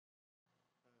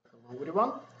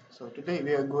Everyone. So today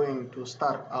we are going to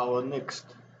start our next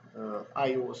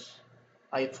iOS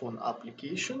iPhone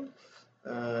application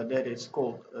that is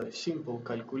called Simple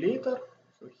Calculator.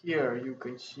 So here you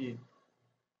can see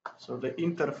the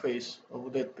interface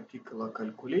of that particular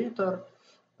calculator.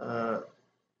 Uh,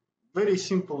 Very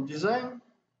simple design.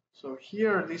 So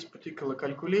here this particular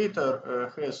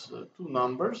calculator has two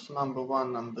numbers, number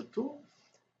one, number two,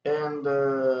 and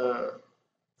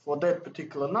for that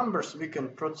particular numbers we can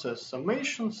process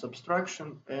summation,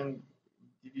 subtraction and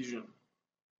division.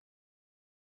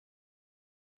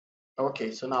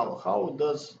 Okay, so now how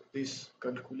does this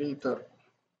calculator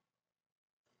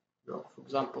work? For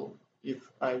example, if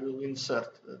I will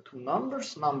insert two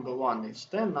numbers, number one is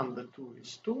 10, number two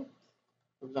is 2,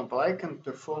 for example, I can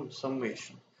perform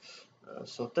summation.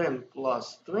 So 10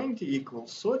 plus 20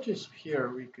 equals 30. So here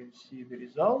we can see the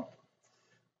result.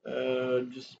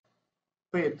 Just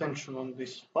pay attention on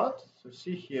this part. So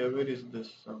see here where is this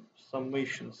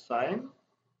summation sign.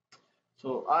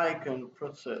 So I can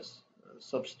process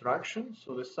subtraction.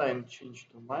 So the sign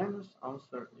changed to minus.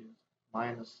 Answer is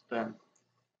minus 10.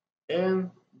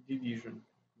 And division.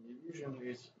 Division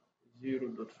is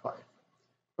 0.5.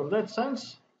 From that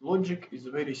sense, logic is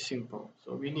very simple.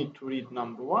 So we need to read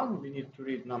number one, we need to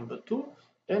read number two,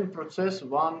 and process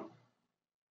one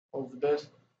of this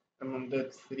among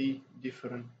that three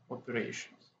different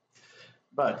operations.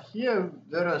 But here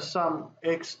there are some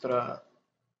extra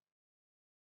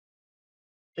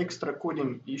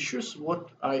coding issues what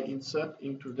I insert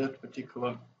into that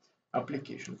particular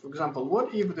application. For example,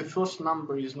 what if the first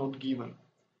number is not given?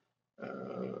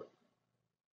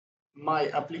 My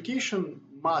application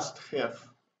must have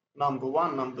number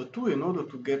one, number two in order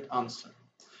to get answer.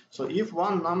 So if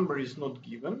one number is not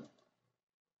given,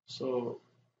 so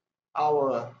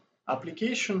our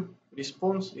application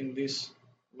responds in this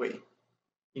way.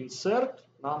 Insert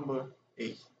number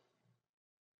A.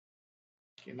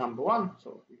 Okay, number one,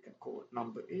 so we can call it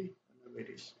number A, whatever it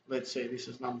is. Let's say this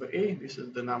is number A, this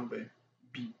is the number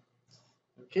B.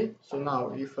 Okay, so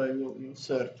now if I will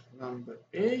insert number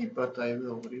A, but I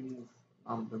will remove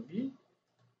number B,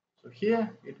 so here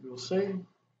it will say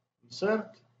insert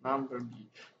number B.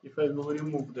 If I will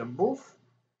remove them both,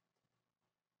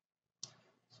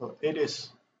 so it is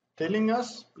telling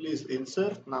us please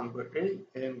insert number A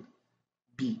and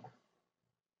B.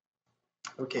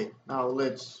 Okay, now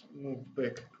let's move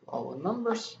back to our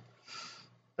numbers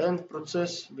and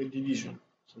process the division.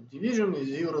 So division is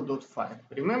 0.5.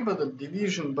 Remember that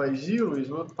division by 0 is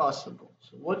not possible.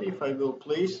 So what if I will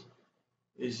place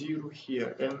a 0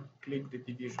 here and click the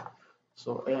division?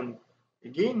 So and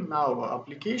again now our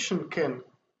application can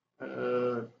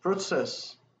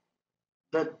process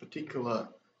that particular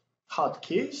hard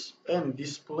case and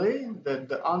display that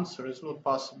the answer is not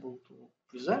possible to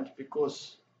present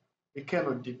because we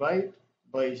cannot divide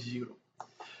by 0.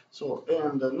 So,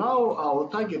 and now our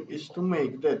target is to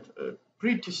make that a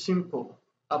pretty simple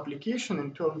application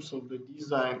in terms of the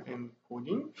design and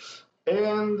coding,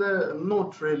 and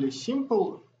not really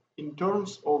simple in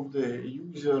terms of the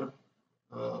user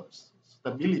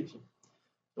stability.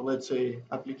 So let's say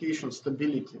application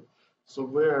stability. So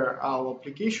where our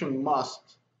application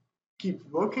must keep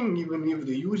working even if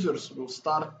the users will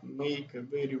start make a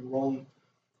very wrong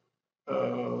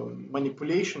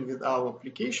manipulation with our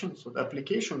application, so the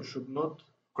application should not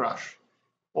crash.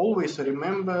 Always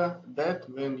remember that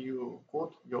when you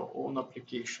code your own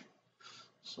application.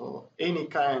 So any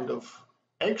kind of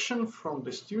action from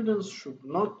the students should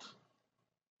not,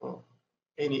 or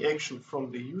any action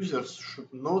from the users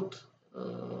should not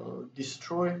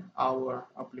destroy our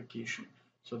application.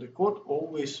 So the code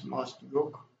always must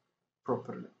work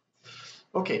properly.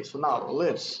 Okay, so now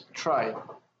let's try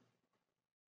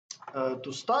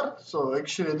to start. So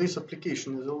actually this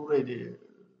application is already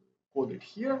coded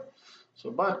here,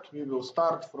 so but we will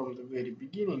start from the very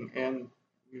beginning and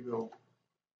we will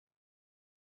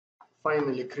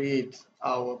finally create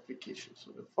our application.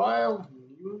 So the file,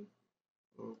 new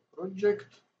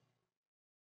project,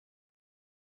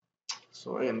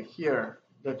 so and here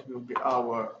that will be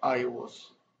our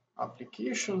iOS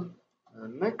application.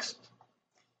 Next,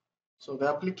 so the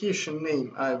application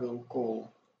name I will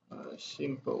call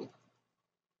simple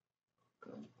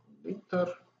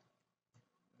calculator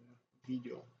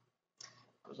video,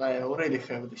 because I already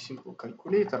have the simple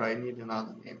calculator. I need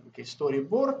another name. Okay,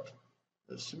 storyboard,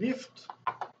 Swift.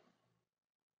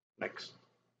 Next.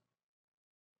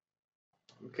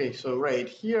 Okay, so right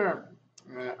here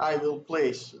I will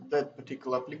place that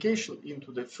particular application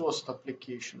into the first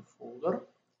application folder.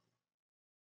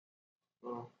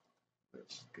 So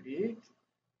let's create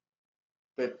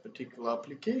that particular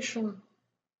application.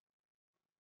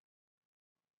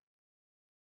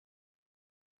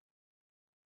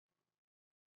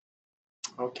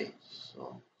 Okay,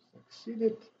 so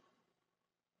succeeded.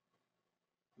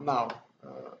 Now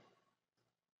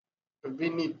we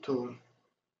need to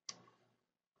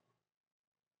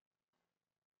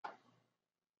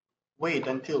wait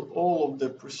until all of the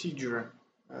procedure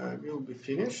will be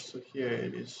finished. So here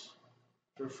it is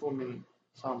performing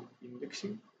some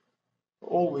indexing.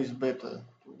 Always better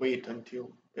to wait until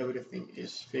everything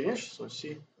is finished. So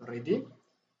see, ready.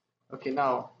 Okay,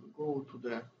 now go to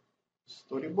the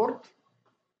storyboard.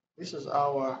 This is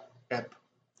our app.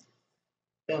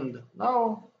 And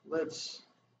now let's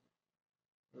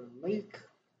make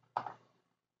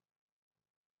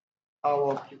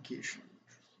our application.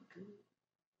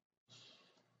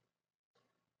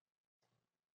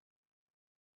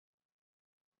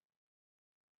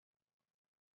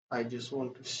 I just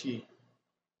want to see.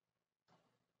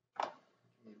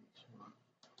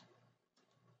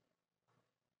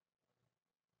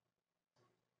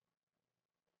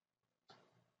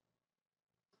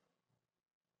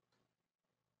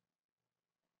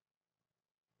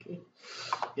 Okay.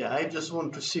 Yeah, I just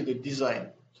want to see the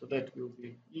design, so that will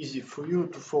be easy for you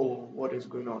to follow what is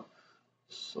going on.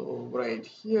 So right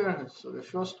here, so the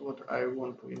first what I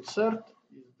want to insert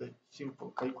is the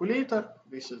simple calculator.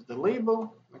 This is the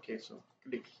label. Okay, so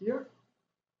click here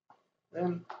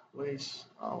and place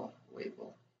our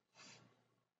label.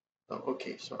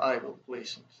 Okay, so I will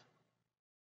place it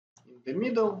in the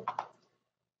middle.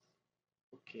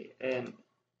 Okay, and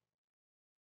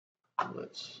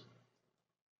let's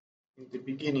in the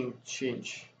beginning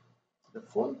change the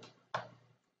font to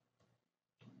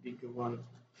bigger one.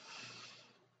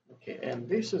 Okay, and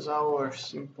this is our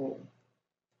simple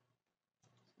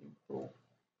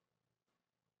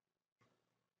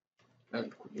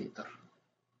calculator.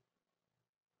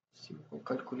 Simple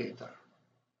calculator.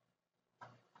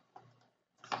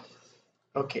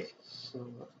 Okay,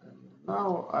 so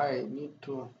now I need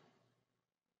to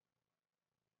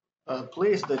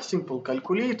place that simple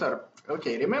calculator.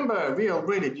 Okay, remember we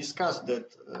already discussed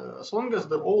that as long as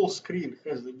the whole screen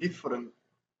has a different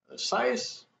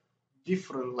size,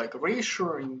 different like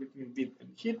ratio in between width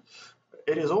and height,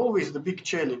 it is always the big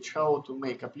challenge how to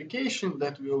make application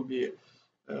that will be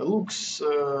looks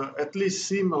at least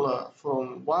similar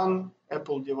from one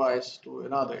Apple device to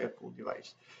another Apple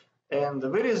device. And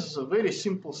there is a very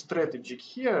simple strategy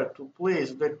here to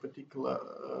place that particular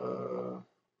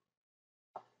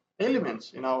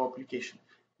elements in our application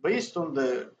based on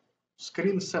the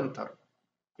screen center,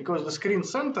 because the screen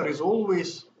center is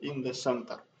always in the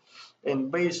center,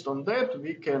 and based on that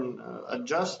we can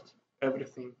adjust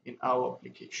everything in our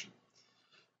application.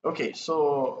 Okay,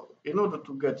 so in order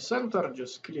to get center,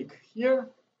 just click here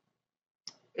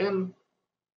and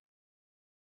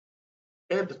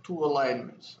add two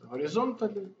alignments,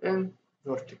 horizontally and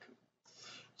vertically.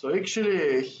 So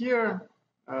actually here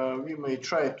we may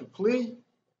try to play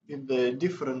with the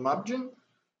different margin.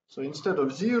 So instead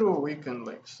of 0, we can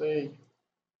like say,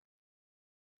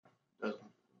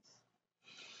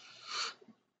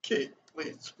 okay,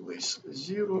 let's place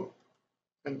 0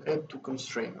 and add to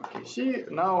constraint. Okay, see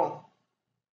now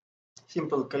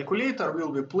simple calculator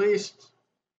will be placed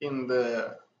in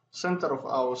the center of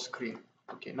our screen.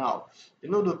 Okay, now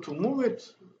in order to move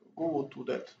it, go to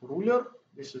that ruler.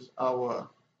 This is our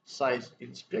size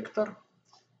inspector.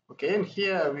 Okay, and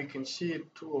here we can see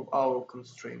two of our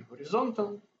constraints,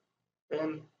 horizontal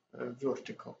and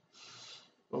vertical.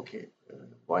 Okay,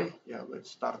 Y, yeah, let's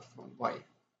start from Y.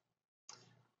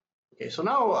 Okay, so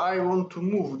now I want to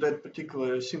move that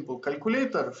particular simple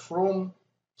calculator from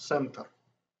center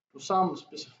to some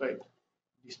specified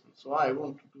distance. So I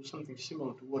want to do something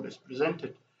similar to what is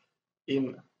presented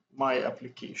in my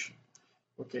application.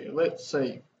 Okay, let's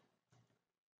say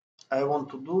I want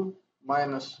to do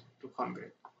minus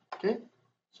 200. Okay,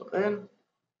 so n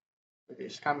it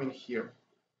is coming here.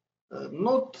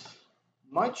 Not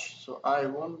much, so I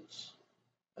want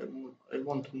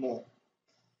more.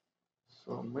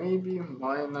 So maybe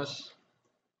minus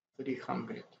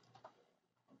 300.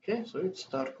 Okay, so it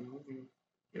starts moving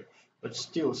here, but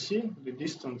still see the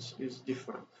distance is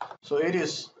different. So it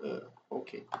is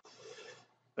okay.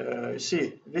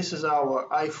 See, this is our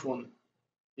iPhone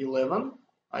 11.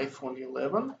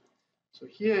 So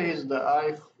here is the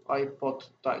iPod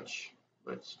Touch.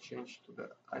 Let's change to the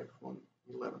iPhone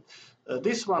 11.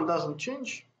 This one doesn't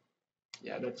change.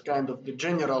 Yeah, that's kind of the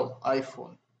general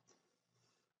iPhone.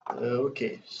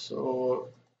 Okay, so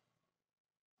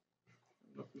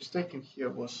not mistaken, here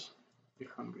was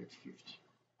 350.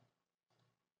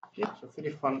 Okay, so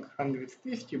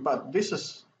 350, but this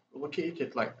is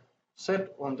located like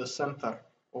set on the center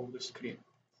of the screen.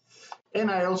 And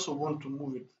I also want to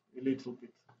move it a little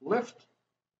bit left.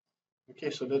 Okay,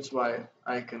 so that's why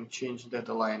I can change that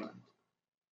alignment.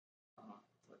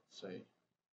 Let's say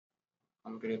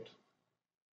 100.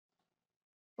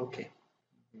 Okay,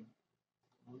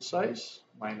 font size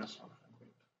minus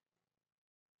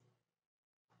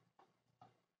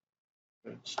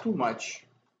 100. It's too much.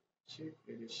 See,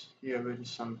 it is here. There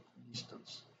is some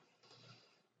distance.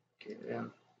 Okay, and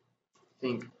I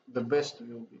think the best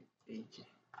will be 80,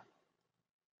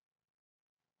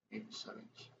 maybe 70.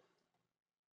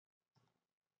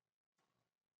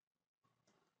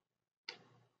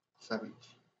 70.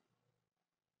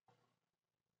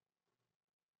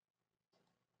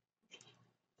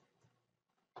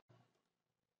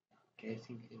 Okay, I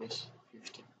think it is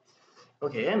 50.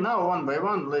 Okay, and now one by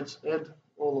one, let's add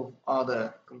all of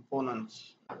other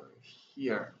components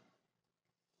here.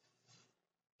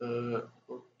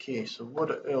 Okay, so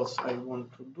what else I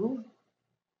want to do?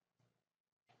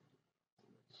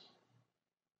 Let's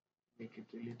make it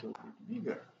a little bit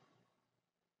bigger.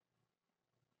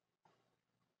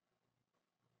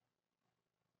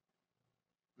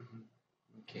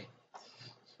 Okay,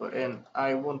 so and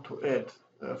I want to add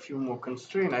a few more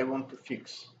constraints. I want to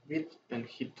fix width and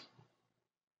height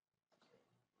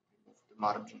of the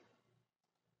margin.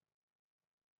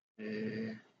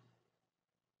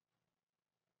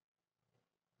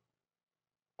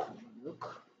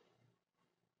 Look.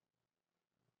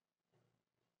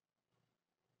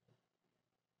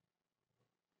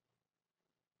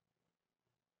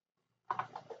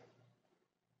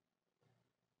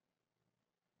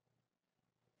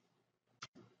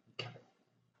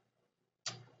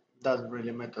 Doesn't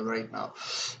really matter right now.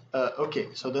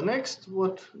 Okay, so the next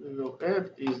what we will add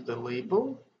is the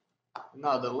label.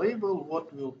 Another label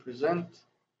what will present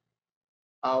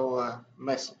our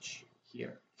message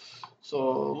here.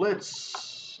 So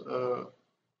let's okay.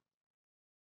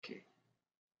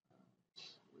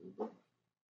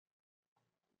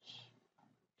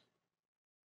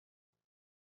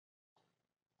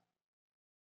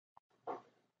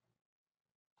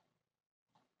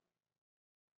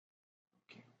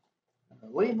 Okay.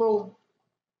 Label.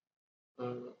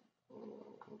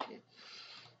 Okay.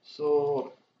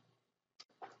 So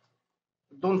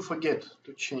don't forget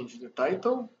to change the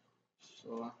title.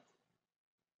 So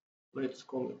let's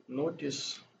call it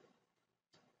notice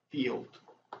field.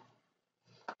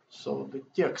 So the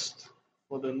text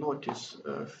for the notice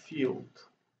field.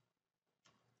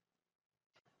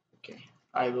 Okay,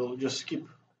 I will just skip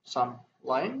some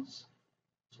lines.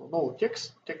 So no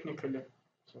text technically,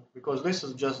 so because this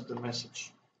is just the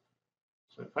message.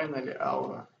 So finally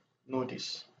our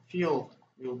notice field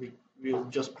will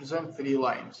just present 3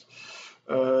 lines.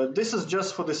 This is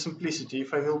just for the simplicity.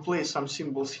 If I will place some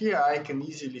symbols here, I can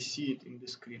easily see it in the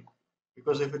screen.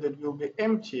 Because if it will be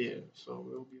empty, so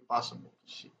it will be impossible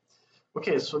to see.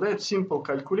 Okay, so that simple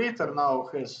calculator now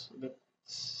has the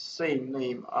same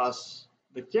name as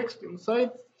the text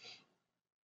inside.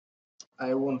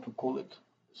 I want to call it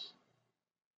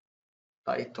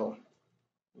title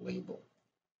label.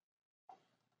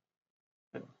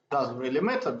 It doesn't really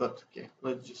matter, but okay,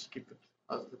 let's just keep it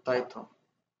as the title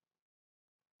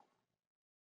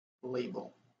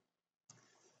label.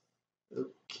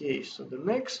 Okay, so the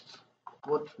next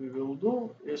what we will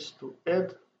do is to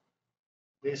add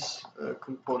these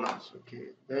components. Okay,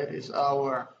 that is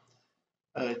our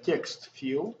text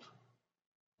field.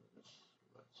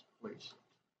 Let's place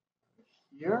it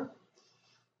here.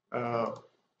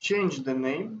 Change the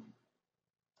name.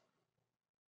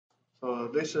 So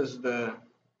this is the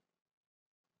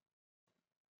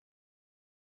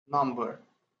number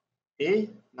A,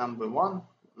 number 1.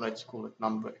 Let's call it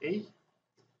number A.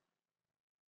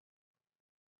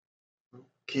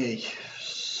 Okay,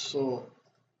 so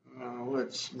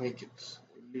let's make it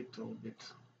a little bit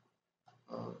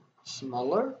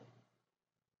smaller.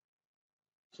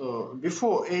 So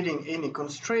before adding any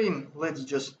constraint, let's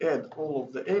just add all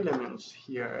of the elements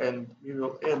here, and we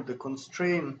will add the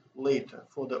constraint later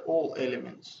for the all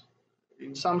elements.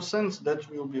 In some sense, that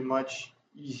will be much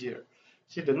easier.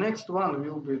 See, the next one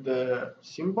will be the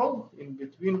symbol in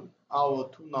between our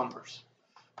two numbers.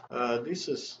 This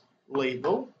is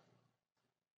label.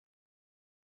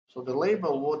 So the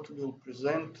label what will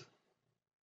present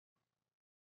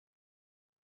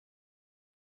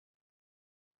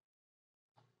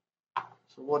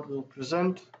what will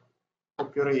present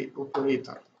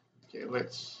operator. Okay,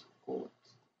 let's call it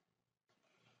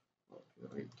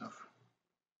operator.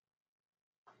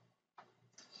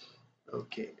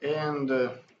 Okay, and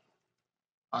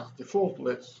as default,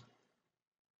 let's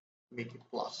make it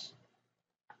plus.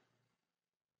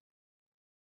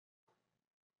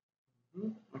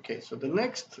 Okay, so the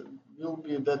next will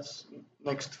be that's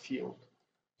next field.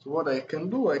 So what I can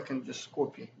do, I can just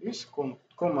copy this,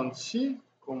 Command C,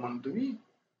 Command V.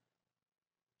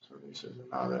 So this is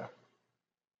another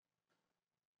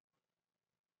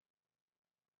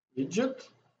widget.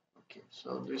 Okay,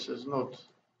 so this is not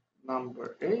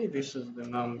number A, this is the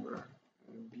number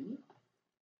B.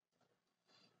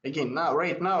 Again, now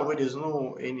right now there is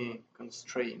no any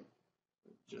constraint,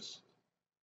 just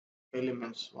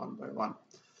elements one by one.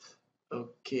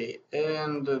 Okay,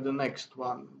 and the next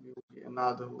one will be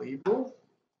another label.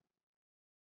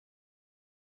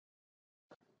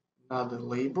 Another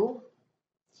label.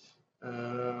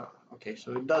 Okay,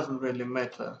 so it doesn't really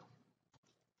matter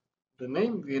the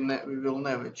name. We will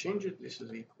never change it. This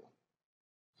is equal.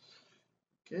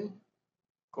 Okay,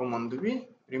 Command V.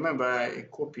 Remember, I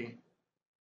copy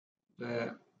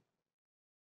the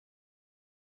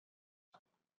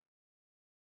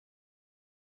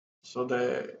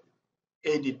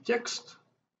edit text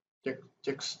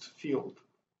field.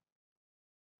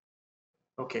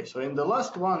 Okay, so in the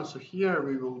last one, so here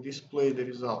we will display the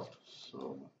result.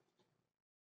 So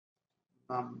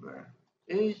number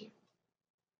A.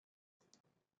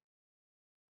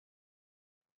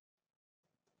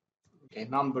 Okay,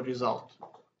 number result.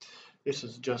 This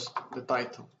is just the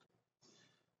title.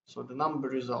 So the number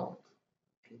result.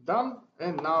 Okay, done.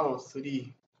 And now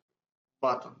 3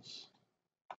 buttons.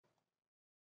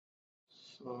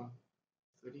 So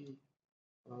 3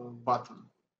 button.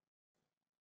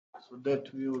 So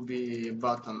that will be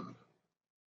button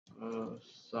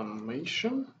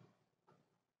summation.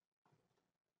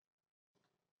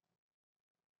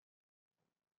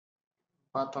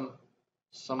 Button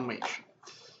summation.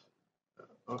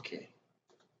 Okay.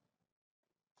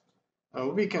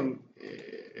 We can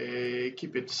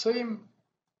keep it same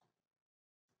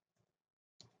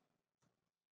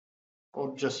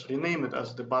or just rename it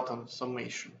as the button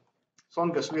summation. As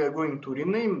long as we are going to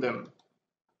rename them,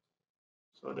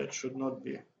 so that should not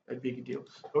be a big deal.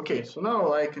 Okay, so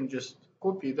now I can just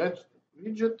copy that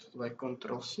widget like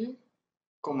Ctrl C,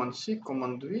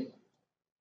 Command V.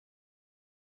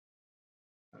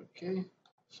 Okay,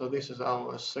 so this is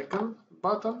our second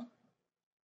button.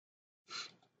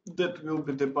 That will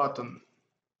be the button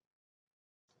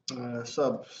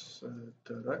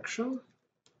subtraction.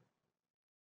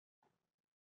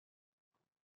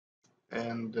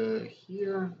 And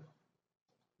here,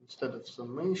 instead of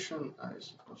summation, I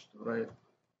supposed to write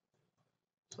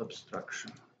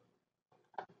subtraction.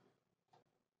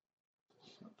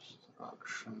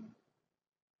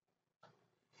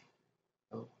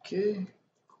 Okay,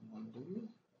 Command V.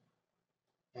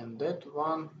 And that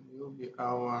one will be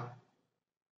our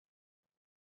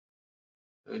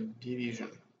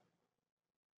division.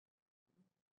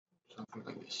 Something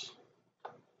like this.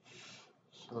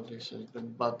 So this is the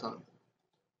button.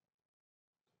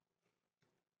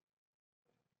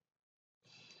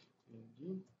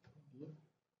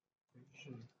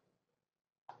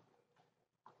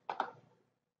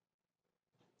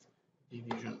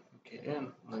 Division. Okay,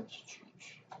 and let's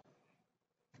change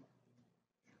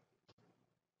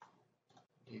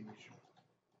division.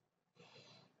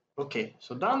 Okay,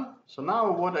 so done. So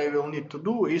now what I will need to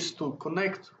do is to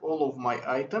connect all of my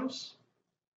items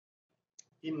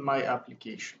in my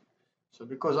application. So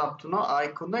because up to now I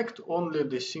connect only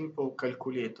the simple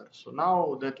calculator. So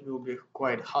now that will be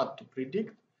quite hard to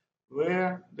predict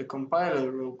where the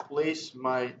compiler will place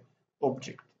my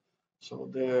object. So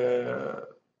the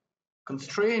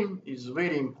constraint is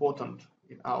very important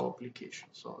in our application.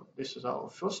 So this is our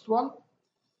first one.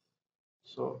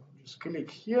 So just click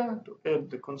here to add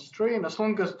the constraint. As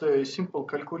long as the simple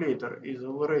calculator is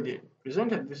already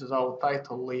presented, this is our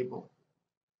title label.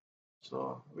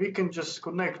 So we can just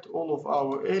connect all of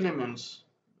our elements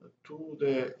to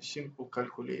the simple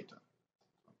calculator.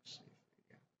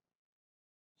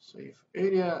 Save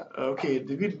area. Okay,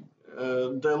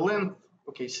 the length.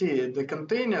 Okay, see the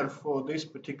container for this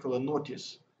particular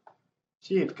notice.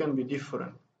 See, it can be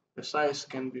different. The size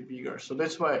can be bigger. So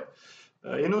that's why,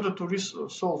 in order to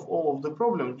solve all of the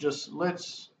problems, just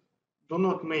do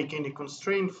not make any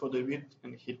constraint for the width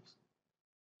and height.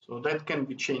 So that can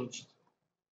be changed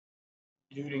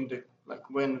during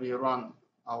when we run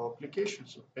our application.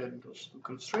 So add those two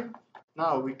constraints.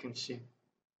 Now we can see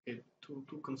it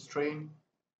two constraint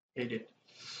edit.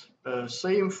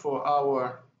 Same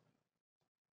for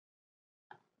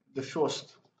the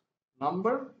first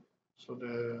number. So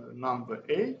the number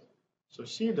A. So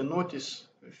see the notice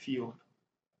field.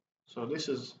 So this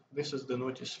is the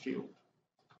notice field.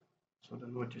 So the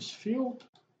notice field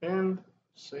and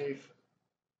save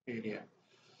area.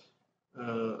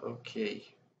 Okay.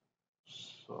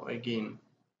 So again,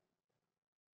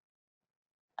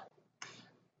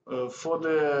 For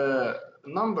the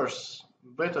numbers,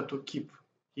 better to keep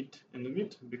it and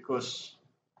width, because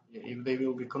if they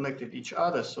will be connected each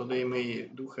other, so they may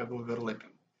do have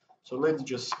overlapping. So let's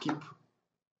just keep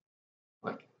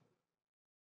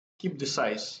the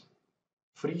size,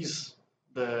 freeze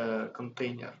the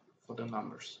container for the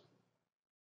numbers.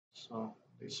 So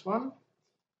this one.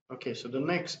 Okay, so the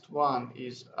next one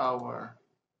is our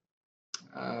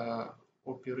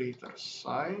operator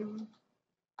sign.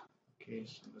 Okay,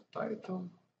 so the title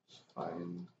is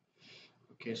fine.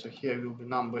 Okay, so here will be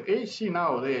number A. See,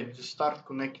 now they just start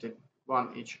connected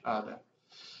one each other.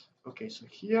 Okay, so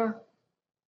here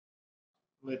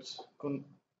let's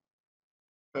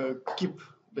keep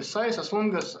the size as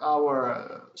long as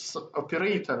our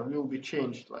operator will be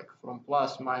changed, like from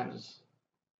plus, minus,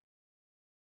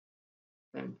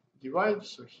 and divide.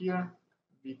 So here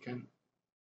we can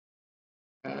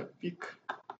pick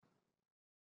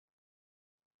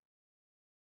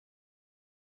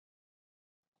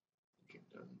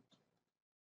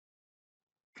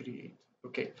create.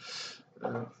 Okay,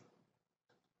 I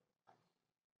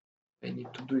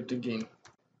need to do it again.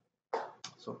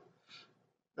 So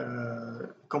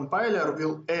compiler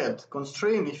will add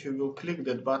constraint if you will click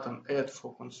that button, add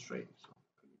for constraint. So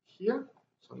click here.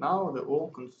 So now the all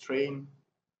constraint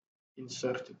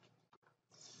inserted.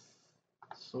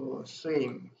 So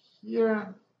same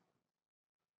here.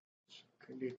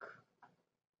 Click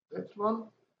that one.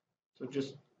 So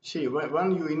just see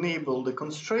when you enable the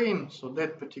constraint, so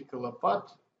that particular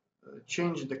part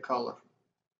change the color.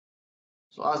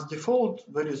 So as default,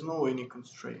 there is no any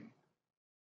constraint.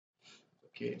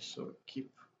 Okay, so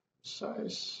keep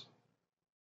size,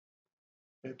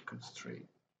 add constraint.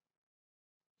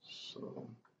 So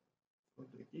for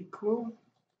the equal,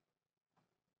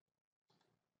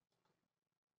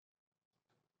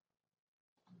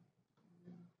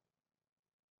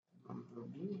 number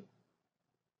B.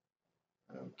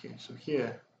 Okay, so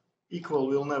here equal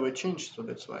will never change, so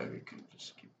that's why we can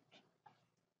just keep it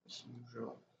as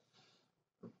usual.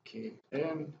 Okay,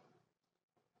 and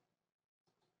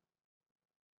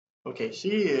okay,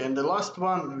 see, and the last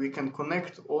one we can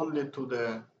connect only to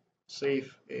the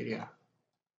safe area.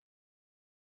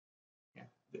 Yeah,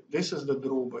 this is the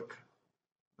drawback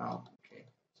now. Okay,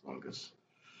 as long as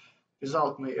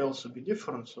result may also be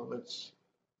different, so let's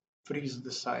freeze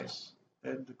the size,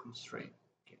 add the constraint.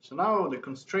 Okay, so now the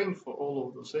constraint for all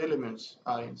of those elements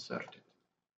are inserted.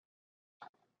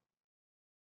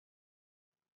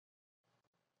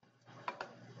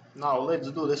 Now let's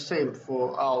do the same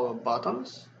for our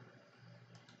buttons.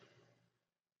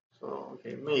 So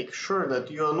okay, make sure that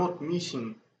you are not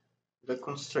missing the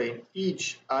constraint.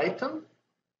 Each item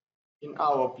in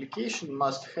our application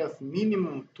must have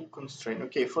minimum 2 constraints.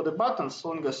 Okay, for the buttons, as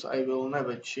long as I will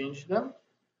never change them,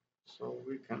 so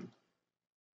we can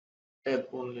add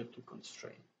only 2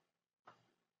 constraints.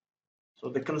 So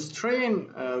the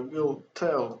constraint will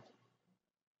tell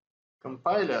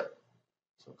compiler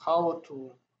so how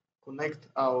to connect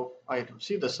our item.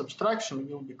 See, the subtraction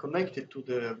will be connected to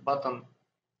the button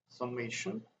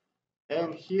summation,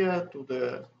 and here to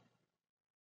the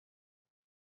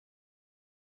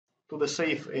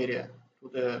safe area, to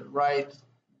the right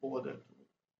border,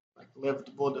 like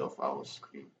left border of our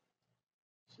screen,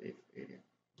 safe area.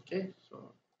 Okay,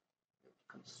 so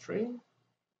constraint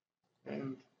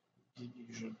and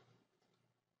division.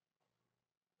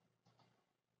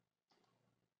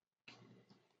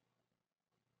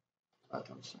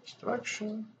 Button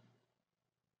subtraction,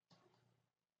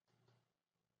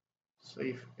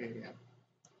 safe area,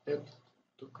 add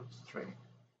to constraint.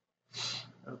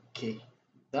 Okay,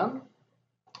 done.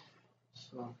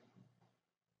 So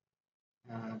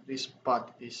this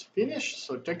part is finished.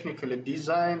 So technically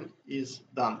design is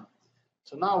done.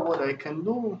 So now what I can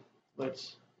do,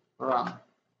 let's run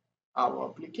our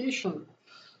application,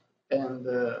 and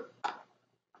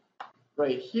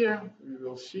right here we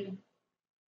will see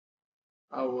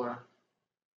our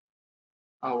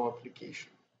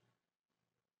application.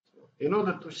 So in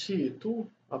order to see two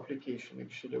application,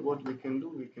 actually what we can do,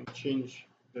 we can change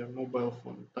the mobile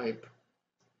phone type,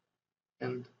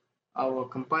 and our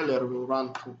compiler will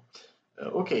run to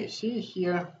okay, see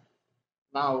here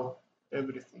now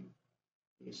everything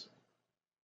is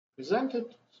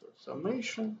presented. So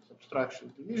summation,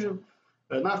 subtraction, division,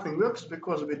 nothing works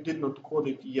because we did not code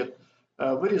it yet.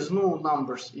 There is no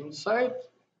numbers inside,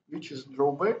 which is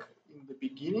drawback in the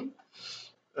beginning.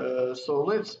 So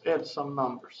let's add some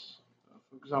numbers.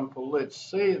 For example, let's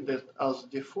say that as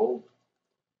default,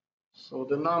 so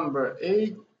the number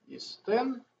A is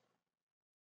 10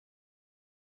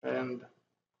 and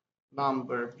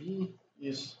number B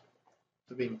is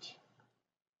 20.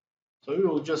 So we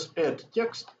will just add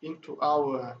text into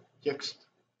our text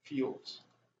fields.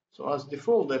 So as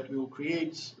default, that will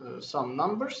create some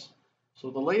numbers.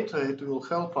 So the later it will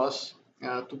help us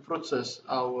to process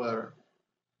our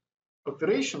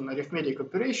operation, arithmetic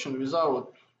operation,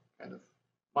 without kind of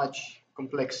much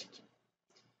complexity.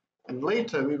 And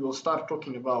later we will start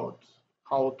talking about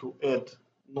how to add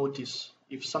notice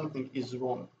if something is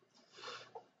wrong.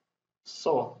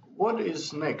 So what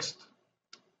is next?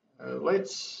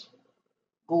 Let's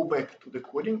go back to the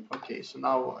coding. Okay, so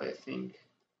now I think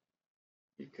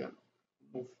we can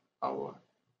move our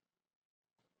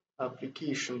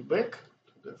application back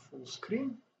to the full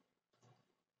screen.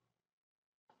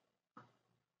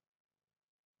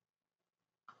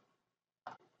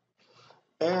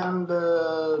 And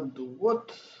do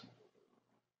what?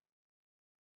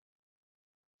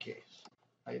 Okay, so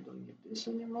I don't need this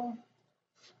anymore.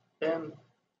 And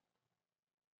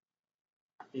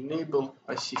enable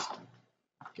assistant.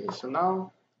 Okay, so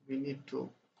now we need to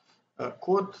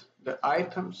code the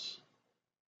items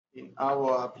in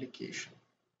our application.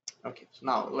 Okay, so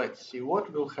now let's see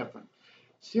what will happen.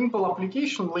 Simple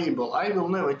application label I will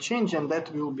never change, and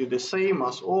that will be the same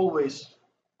as always,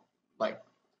 like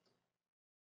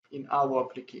in our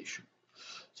application.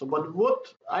 So, but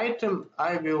what item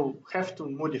I will have to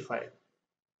modify?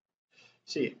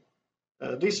 See,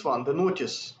 this one, the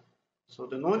notice. So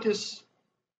the notice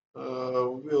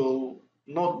will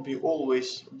not be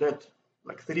always that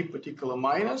like 3 particular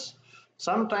minus.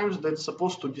 Sometimes that's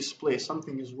supposed to display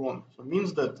something is wrong. So it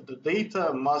means that the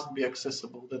data must be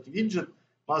accessible. That widget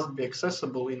must be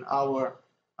accessible in our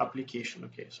application.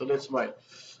 Okay, so that's why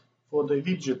for the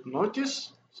widget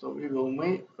notice, so we will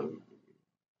make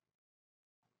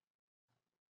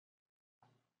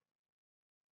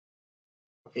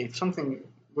okay, if something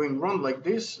going wrong like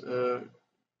this,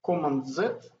 Command Z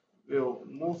will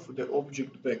move the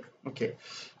object back. Okay,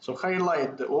 so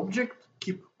highlight the object,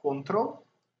 keep control,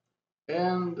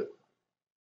 and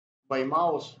by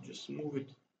mouse just move it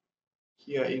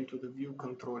here into the view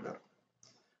controller.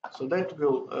 So that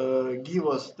will give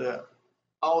us the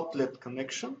outlet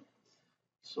connection.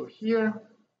 So here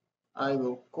I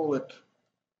will call it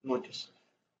notice.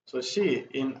 So see,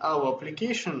 in our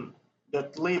application,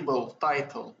 that label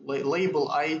title, label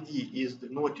ID is the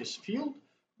notice field,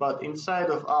 but inside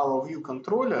of our view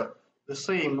controller, the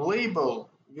same label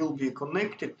will be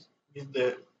connected with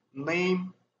the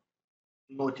name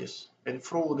notice. And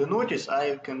through the notice,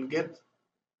 I can get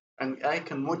and I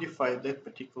can modify that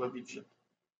particular widget,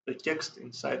 the text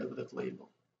inside of that label.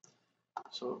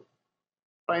 So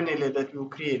finally, that will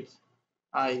create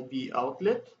IB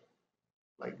outlet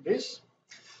like this.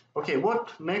 Okay,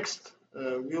 what next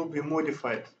will be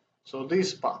modified? So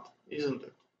this part, isn't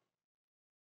it?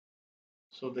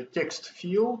 So the text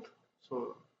field,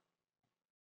 so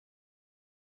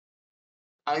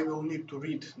I will need to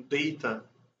read data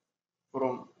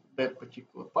from that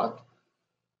particular part.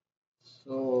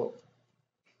 So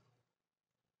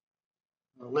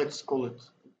let's call it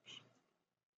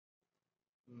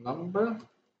number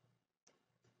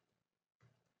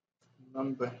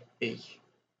A.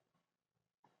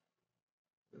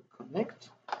 Connect.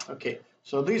 Okay,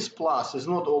 so this plus is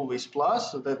not always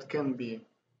plus, so that can be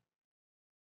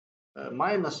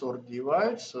minus or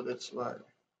divide, so that's why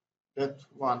that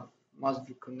one must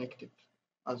be connected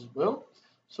as well.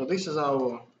 So this is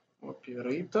our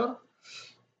operator.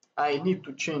 I need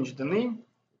to change the name,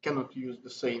 cannot use the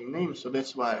same name, so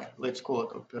that's why let's call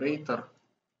it operator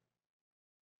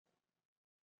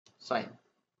sign.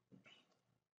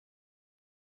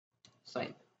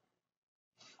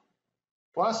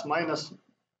 Plus, minus,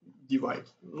 divide.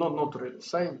 Not really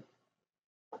sign,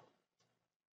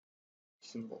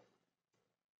 symbol.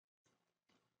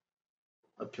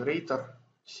 Operator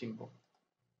symbol.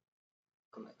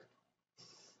 Connect.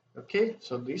 Okay,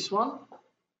 so this one,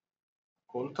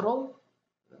 control,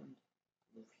 and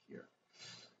move here.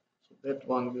 So that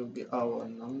one will be our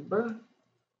number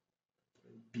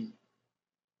B.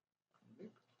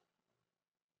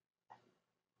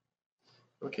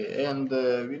 Okay, and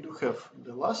we do have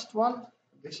the last one.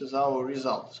 This is our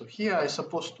result. So here I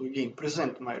supposed to again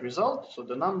present my result, so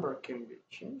the number can be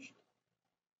changed.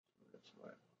 That's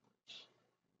why it's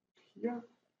here.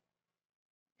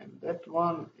 And that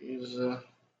one is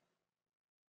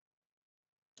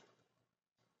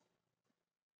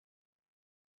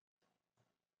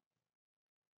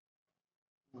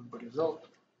number result.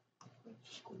 Let's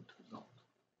just call it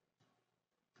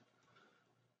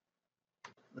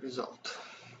result.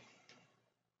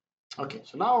 Okay,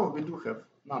 so now we do have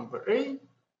number A,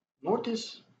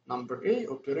 notice, number A,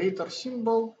 operator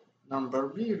symbol, number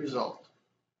B, result.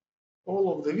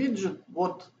 all of the widget,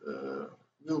 what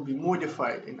will be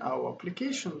modified in our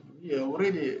application, we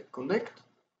already connect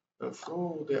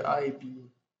through the IB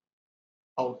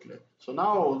outlet. So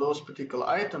now those particular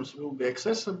items will be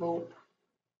accessible,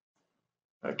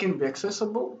 can be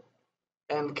accessible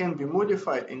and can be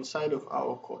modified inside of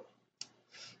our code.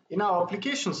 In our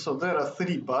application, so there are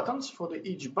 3 buttons. For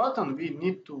each button, we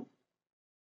need to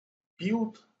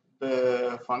build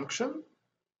the function,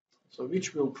 so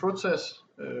which will process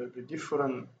the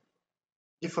different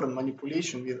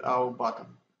manipulation with our button.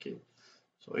 Okay.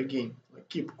 So again,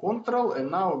 keep control,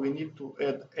 and now we need to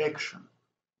add action,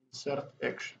 insert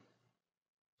action.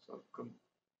 So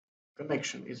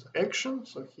connection is action.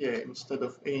 So here instead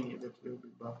of any, that will be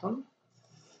button,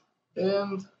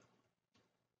 and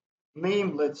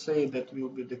name, let's say that will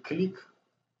be the click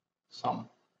sum.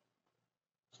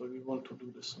 So we want to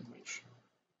do the summation.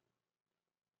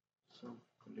 So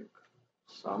click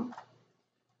sum.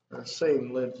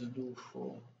 Same let's do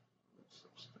for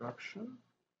subtraction.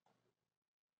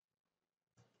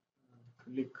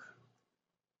 Click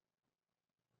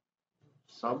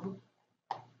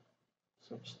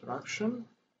subtraction.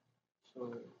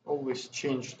 So always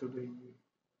change to the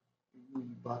UI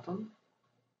button.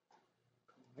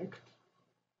 Connect.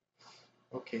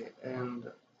 Okay, and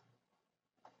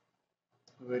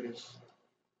there is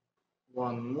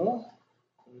one more.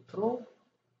 Control.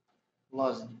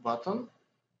 Last button.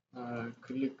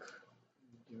 Click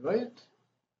divide.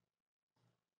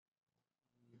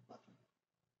 Button.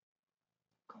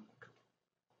 Connect.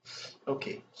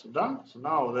 Okay, so done. So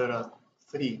now there are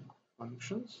 3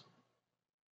 functions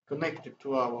connected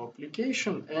to our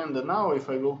application, and now if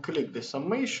I will click the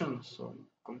summation, so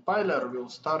compiler will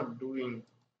start doing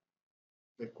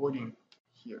the coding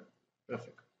here.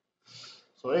 Perfect.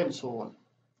 So and so on.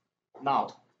 Now,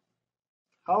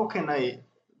 how can I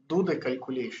do the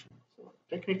calculation? So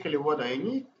technically what I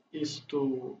need is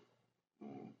to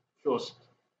first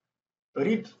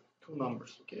read 2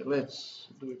 numbers. Okay, let's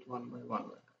do it one by one,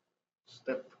 like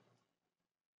step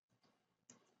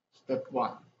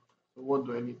 1. So what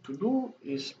do I need to do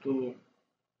is to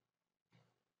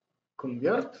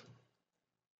convert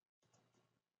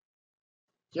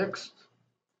text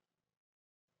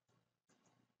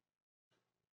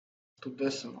to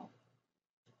decimal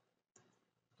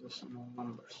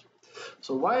numbers.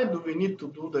 So why do we need to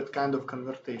do that kind of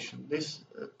conversion? This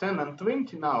 10 and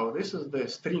 20 now, this is the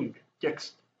string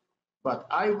text, but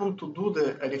I want to do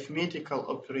the arithmetical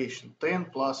operation 10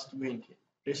 plus 20.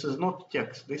 This is not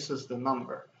text, this is the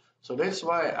number. So that's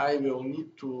why I will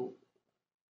need to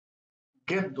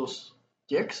get those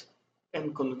text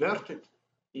and convert it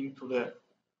into the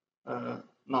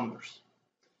numbers.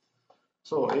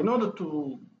 So in order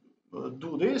to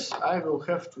do this, I will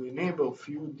have to enable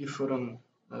few different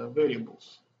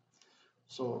variables.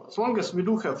 So as long as we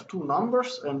do have 2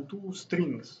 numbers and 2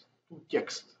 strings, 2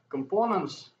 text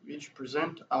components which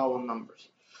present our numbers,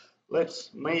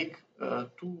 let's make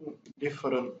 2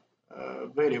 different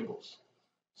variables.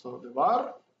 So the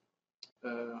var,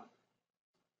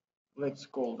 let's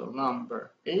call the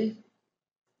number a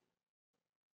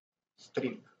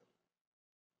string.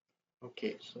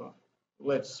 Okay, so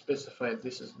let's specify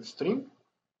this is the string.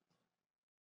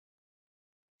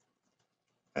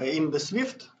 In the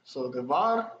Swift, so the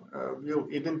var will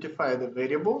identify the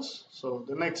variables. So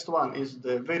the next one is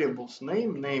the variable's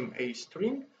name a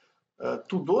string.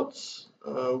 2 dots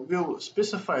will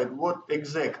specify what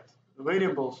exact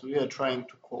variables we are trying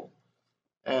to call.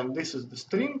 And this is the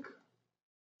string,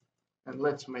 and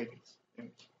let's make it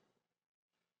empty.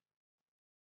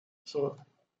 So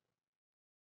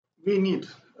we need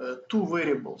 2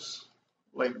 variables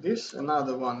like this.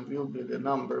 Another one will be the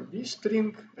number b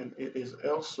string, and it is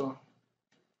also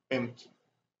empty.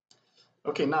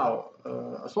 Okay, now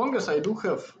as long as I do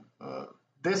have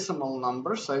decimal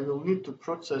numbers, I will need to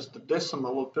process the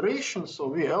decimal operation. So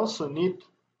we also need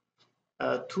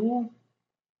 2,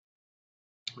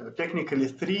 technically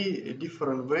 3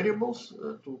 different variables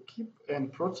to keep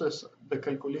and process the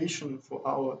calculation for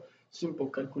our simple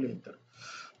calculator.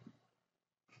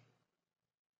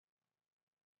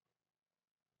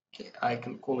 Okay, I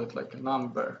can call it like a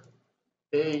number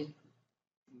a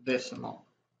decimal.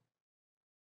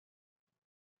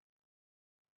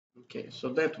 Okay, so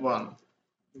that one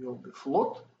will be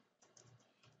float,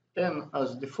 and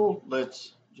as default,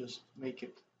 let's just make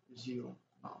it 0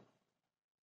 now.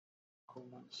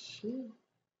 Command C,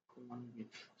 Command B.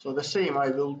 So the same I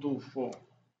will do for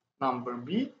number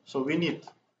B. So we need,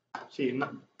 see,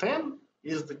 10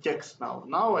 is the text now.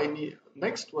 Now I need,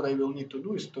 next what I will need to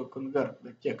do is to convert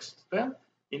the text 10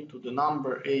 into the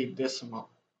number a decimal,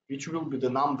 which will be the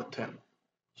number 10.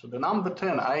 So the number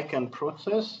 10 I can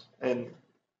process and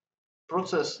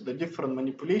process the different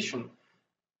manipulation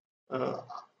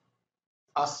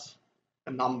as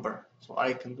a number. So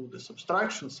I can do the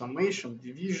subtraction, summation,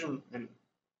 division, and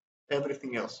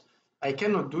everything else. I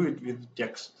cannot do it with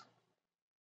text.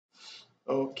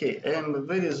 Okay, and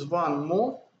there is one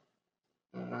more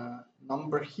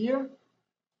number here,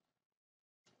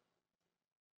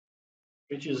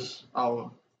 which is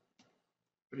our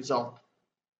result.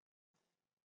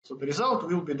 So the result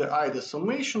will be the either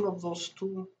summation of those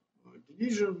two,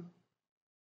 division,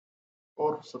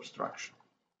 or subtraction.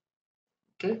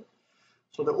 Okay,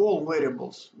 so the all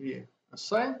variables we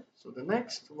assign. So the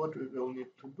next what we will need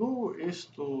to do is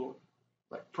to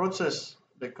process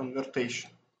the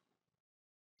conversion.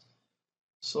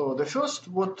 So the first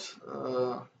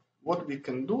what we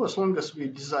can do, as long as we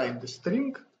design the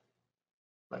string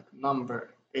like number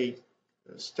a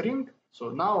string, so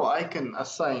now I can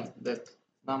assign that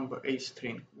number a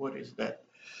string. What is that?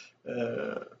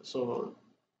 So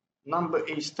number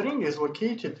a string is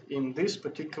located in this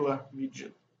particular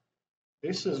widget.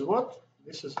 This is what?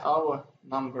 This is our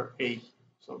number a.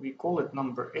 So we call it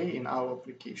number a in our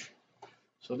application.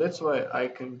 So that's why I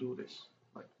can do this.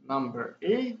 Like number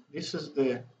a, this is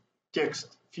the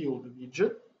text field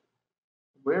widget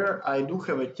where I do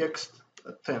have a text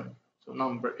 10. So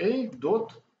number a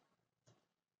dot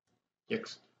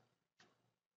text.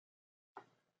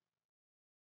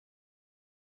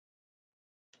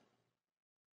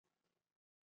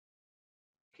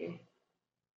 Okay.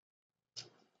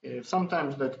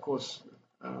 Sometimes that cause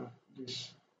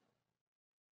this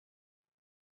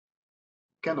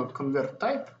cannot convert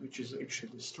type, which is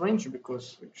actually strange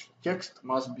because text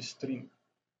must be string.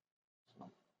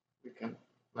 So we can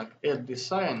add this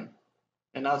sign,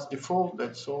 and as default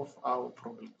that solves our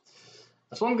problem.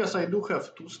 As long as I do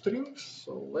have two strings,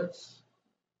 so let's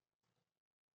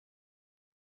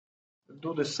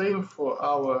do the same for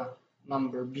our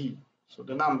number b. So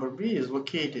the number b is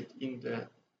located in the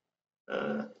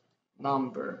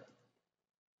number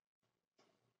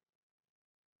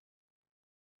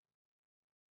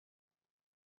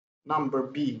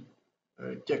b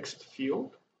text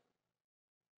field.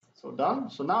 So done.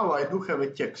 So now I do have a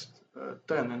text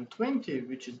 10 and 20,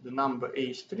 which is the number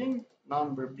a string,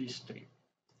 number b string.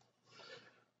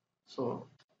 So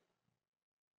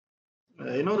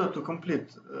in order to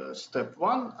complete step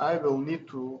 1, I will need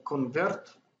to convert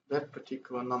that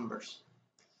particular numbers.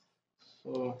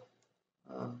 So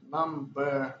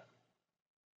number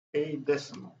a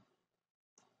decimal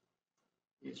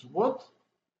is what?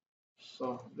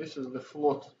 So this is the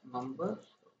float number,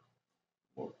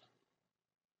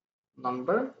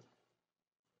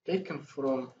 taken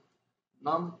from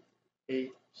num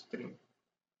a string.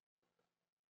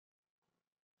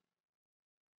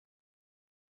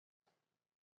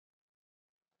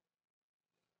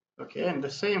 Okay, and the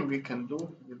same we can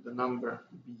do with the number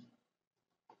b.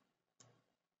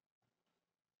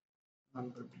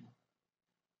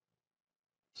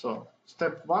 So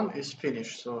step 1 is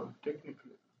finished. So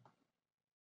technically,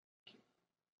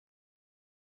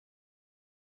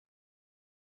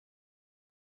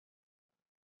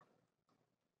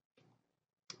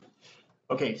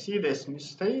 okay, see this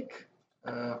mistake.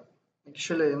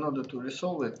 Actually, in order to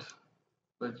resolve it,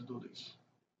 let's do this.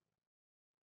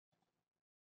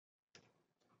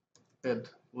 Add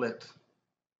let.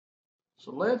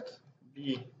 So let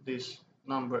be this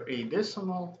number a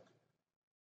decimal.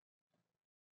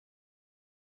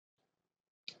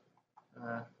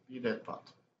 Be that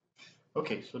part.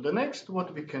 Okay, so the next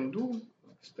what we can do,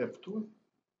 step 2.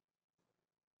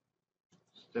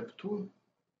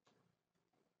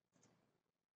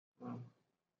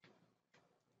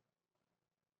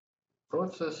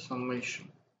 Process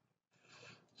summation.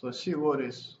 So see what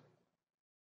is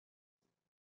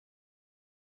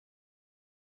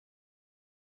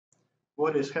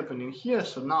happening here.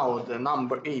 So now the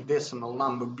number a decimal,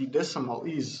 number b decimal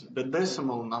is the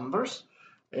decimal numbers,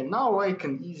 and now I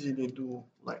can easily do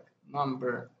like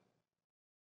number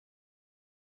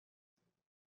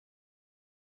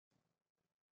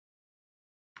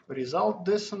result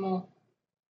decimal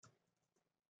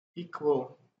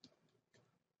equal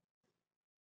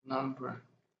number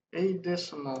a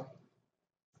decimal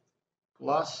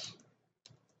plus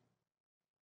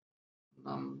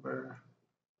number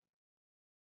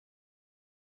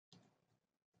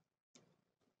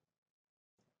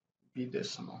b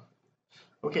decimal.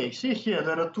 Okay, see here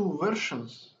there are two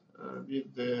versions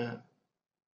with the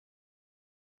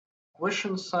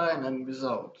question sign and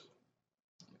without.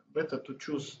 Better to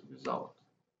choose without.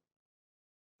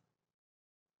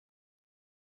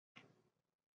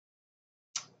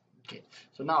 Okay,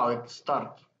 so now it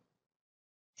starts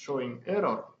showing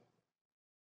error.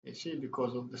 You see,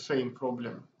 because of the same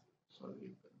problem. So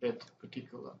that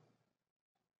particular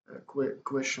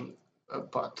question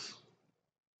path.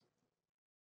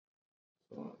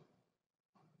 So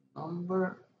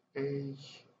number a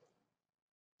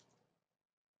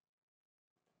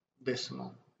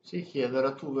decimal. See here, there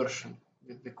are two versions,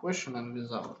 with the question and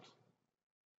without.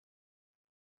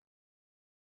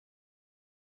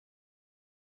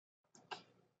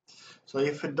 So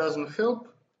if it doesn't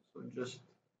help, so just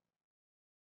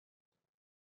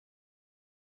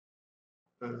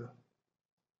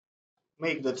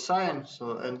make that sign.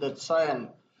 So and that sign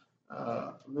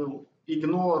will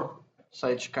ignore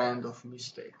such kind of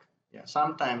mistake. Yeah,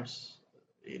 sometimes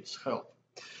it's help.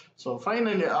 So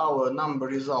finally, our number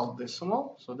result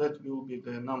decimal. So that will be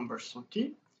the number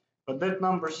 30. But that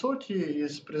number 30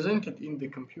 is presented in the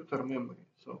computer memory.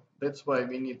 So that's why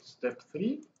we need step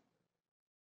 3.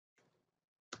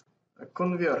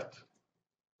 Convert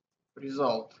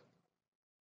result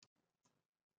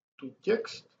to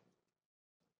text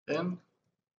and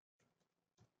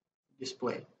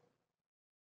display.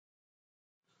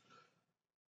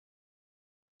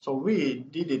 So we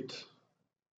did it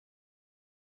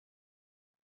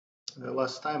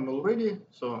last time already.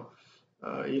 So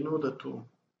in order to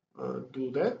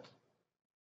do that,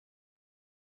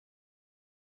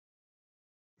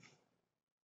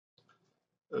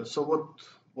 so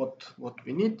what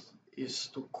we need is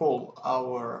to call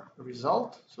our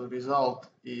result. So result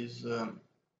is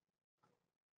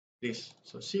this.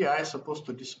 So see, I supposed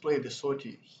to display the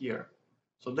 30 here.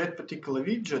 So that particular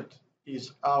widget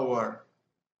is our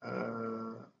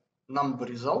number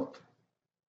result.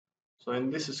 So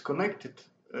and this is connected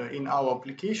in our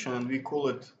application, and we call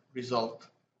it result.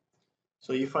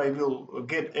 So if I will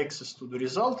get access to the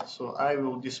result, so I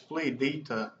will display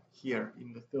data here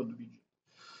in the third widget.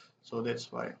 So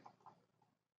that's why.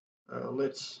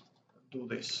 Let's do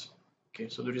this. Okay,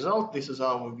 so the result, this is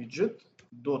our widget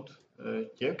dot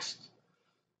text.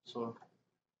 So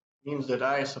means that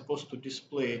I am supposed to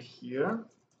display it here.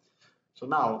 So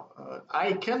now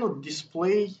I cannot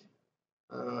display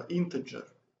integer.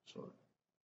 So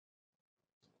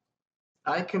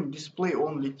I can display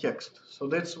only text. So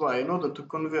that's why in order to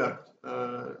convert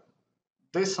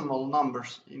decimal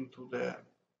numbers into the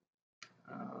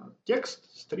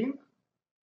text string,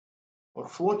 or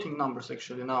floating numbers,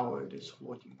 actually now it is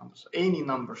floating numbers, any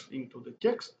numbers into the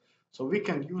text, so we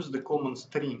can use the command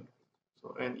string.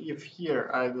 So and if here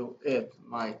I will add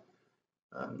my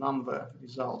number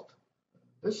result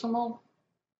decimal,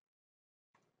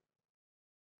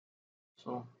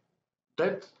 so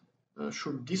that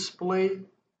should display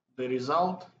the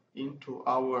result into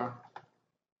our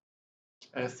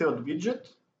third widget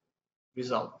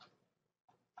result.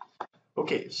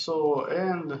 Okay, so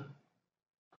and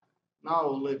now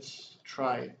let's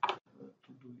try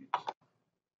to do it.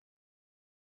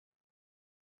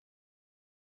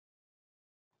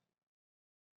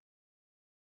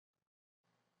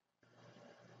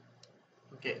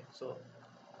 Okay, so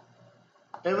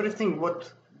everything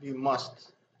what we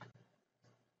must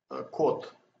code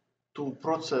to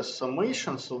process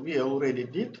summation, so we already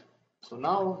did. So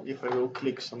now if I will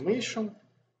click summation,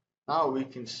 now we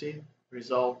can see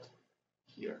result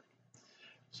here.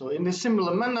 So in a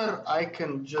similar manner, I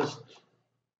can just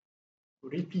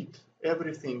repeat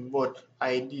everything what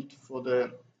I did for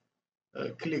the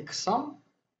click sum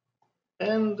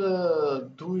and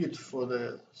do it for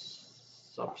the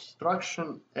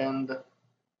subtraction and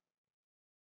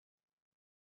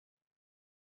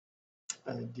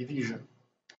division.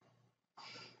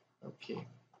 Okay.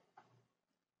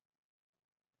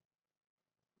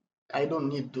 I don't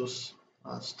need those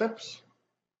steps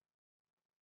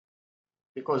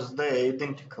because they are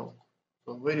identical.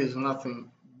 So there is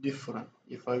nothing different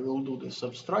if I will do the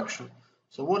subtraction.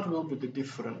 So what will be the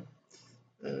difference?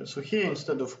 So here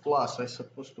instead of plus, I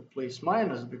supposed to place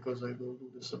minus because I will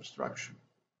do the subtraction.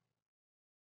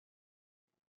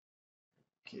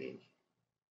 Okay.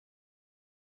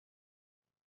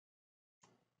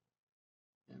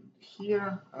 And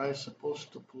here I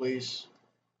supposed to place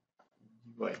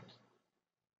divide.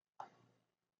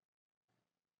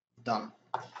 Done.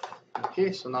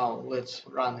 Okay, so now let's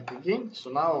run it again.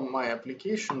 So now my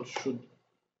application should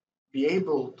be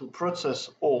able to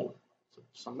process all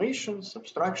summation,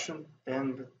 subtraction,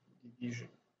 and division.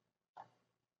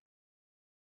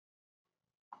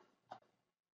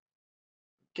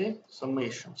 Okay,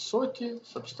 summation 30,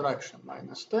 subtraction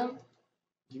 -10,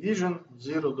 division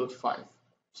 0.5.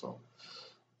 So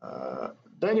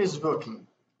that is working.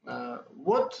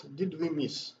 What did we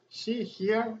miss? see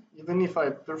here, even if I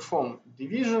perform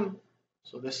division,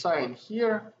 so the sign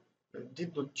here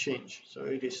did not change, so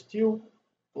it is still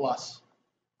plus.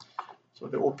 So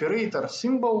the operator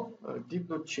symbol did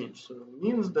not change. So it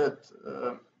means that,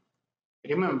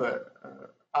 remember,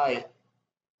 I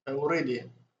already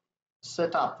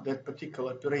set up that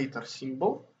particular operator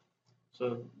symbol,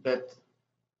 so that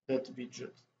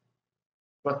widget,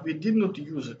 but we did not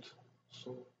use it.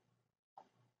 So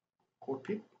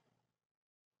copy.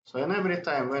 So and every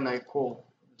time when I call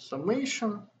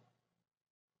summation,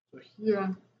 so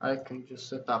here I can just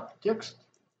set up text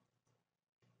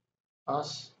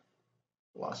as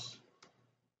plus.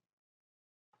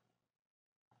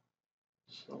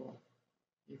 So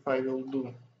if I will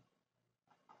do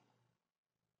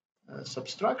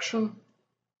subtraction,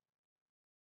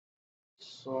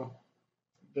 so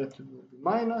that will be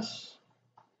minus,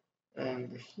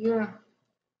 and here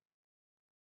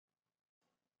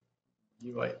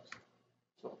divide.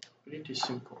 So pretty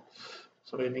simple.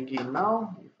 So and again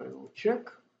now, if I will check,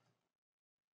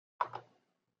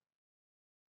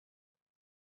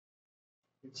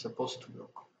 it's supposed to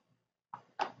work.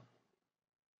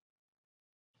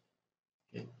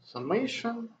 Okay,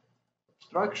 summation,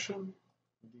 subtraction,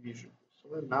 division.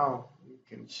 So now you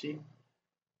can see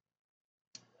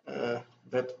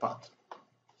that part.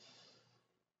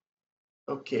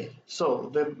 Okay, so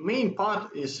the main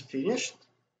part is finished,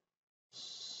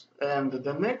 and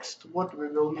the next what we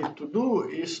will need to do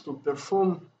is to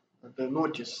perform the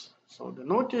notice. So the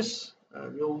notice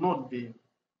will not be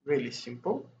really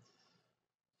simple.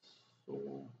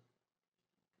 So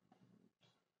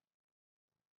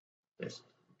test.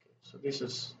 Okay, so this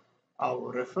is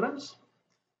our reference.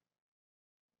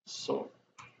 So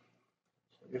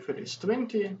if it is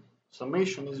 20,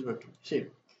 summation is working. See,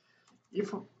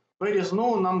 if there is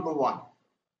no number 1,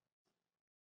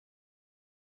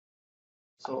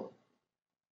 so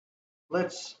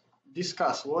let's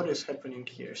discuss what is happening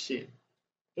here. See,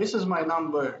 this is my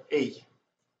number A.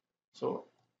 So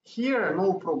here,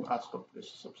 no problem. Stop, this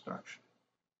is subtraction.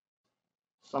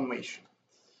 Summation.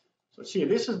 So see,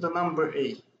 this is the number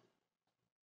A.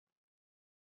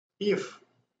 If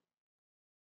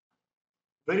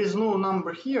there is no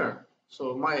number here,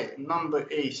 so my number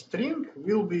A string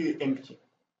will be empty,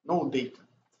 no data.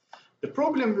 The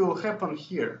problem will happen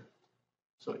here.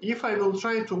 So if I will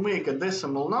try to make a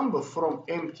decimal number from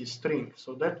empty string,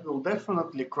 so that will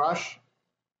definitely crash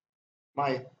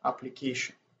my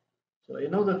application. So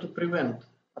in order to prevent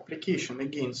application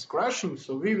against crashing,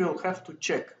 so we will have to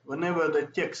check whenever the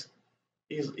text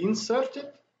is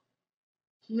inserted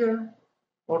here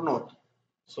or not.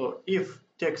 So if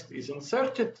text is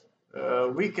inserted,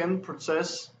 we can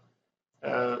process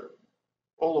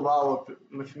all of our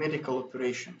mathematical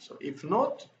operations. So if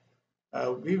not,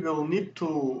 we will need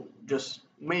to just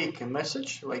make a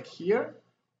message like here,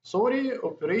 sorry,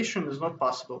 operation is not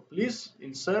possible, please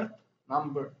insert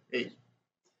number A.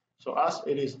 So as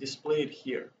it is displayed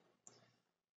here.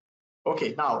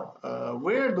 Okay, now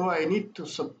where do I need to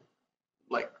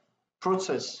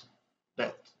process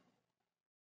that?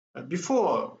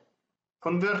 Before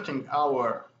converting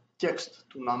our text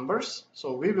to numbers,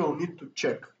 so we will need to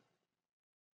check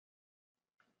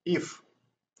if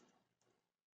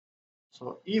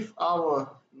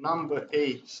our number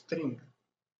A string,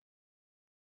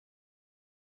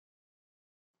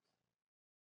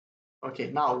 okay,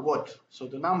 now what? So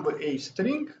the number A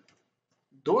string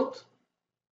dot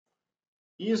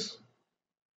is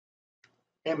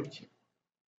empty.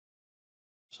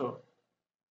 So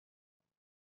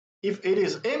if it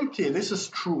is empty, this is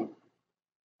true.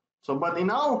 So, but in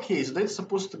our case, that's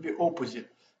supposed to be opposite.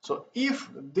 So if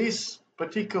this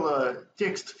particular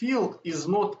text field is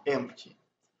not empty,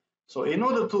 so in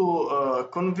order to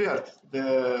convert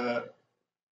the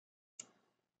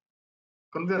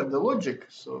logic,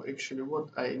 so actually what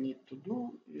I need to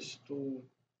do is to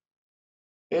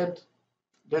add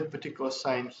that particular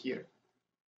sign here.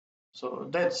 So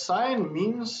that sign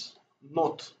means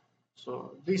not.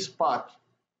 So this part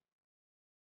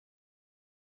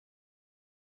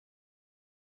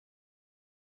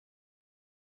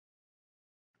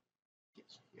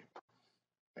is here.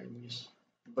 I miss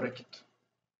bracket.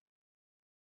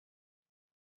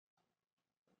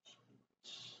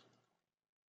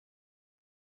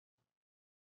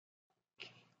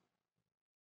 Okay.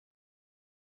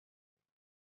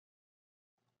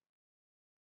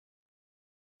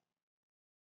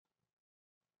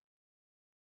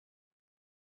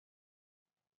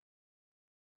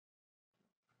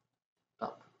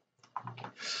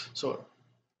 So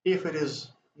if it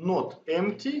is not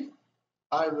empty,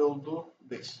 I will do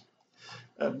this.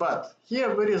 But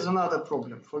here there is another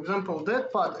problem. For example,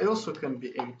 that part also can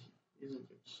be empty, isn't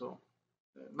it? So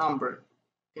number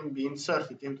can be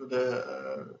inserted into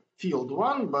the field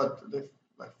 1, but the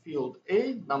field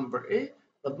A, number A,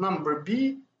 but number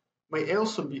B may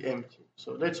also be empty.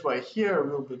 So that's why here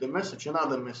will be the message,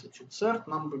 another message, insert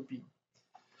number B.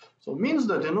 So it means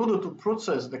that in order to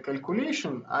process the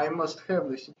calculation, I must have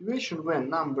the situation when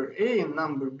number A and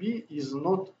number B is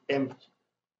not empty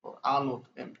or are not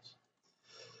empty.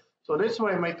 So that's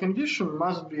why my condition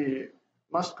must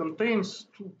contains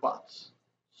two parts.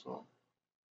 So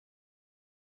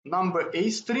number A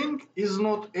string is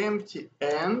not empty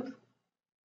and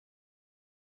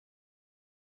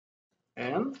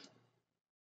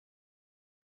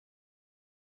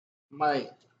my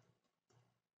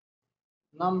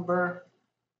number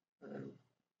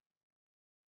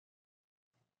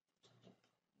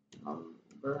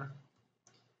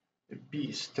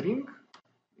B string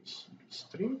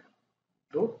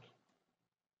dot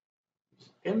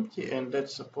is empty, and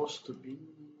that's supposed to be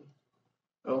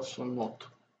also not.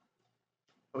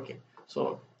 Okay,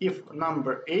 so if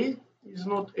number A is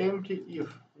not empty, if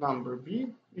number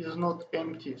B is not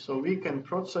empty, so we can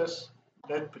process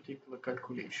that particular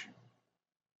calculation.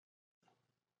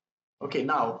 Okay,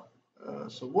 now,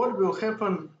 so what will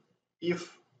happen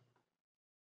if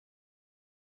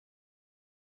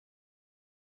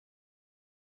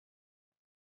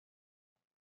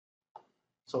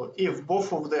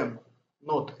both of them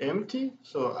not empty,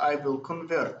 so I will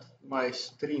convert my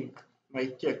string, my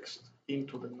text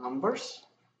into the numbers,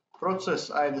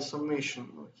 process either summation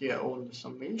or here only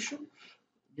summation,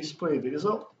 display the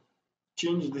result,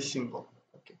 change the symbol.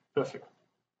 Okay, perfect.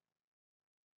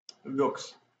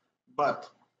 Works. But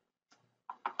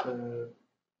so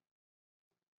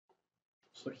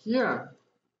here,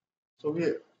 so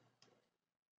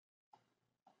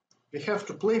we have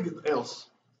to play with else,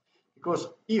 because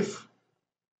if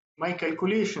my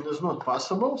calculation is not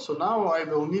possible, so now I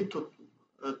will need to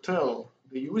tell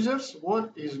the users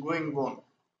what is going on.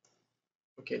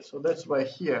 Okay, so that's why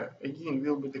here again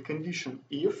will be the condition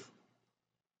if.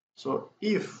 So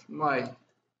if my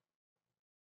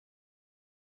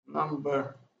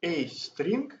number A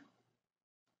string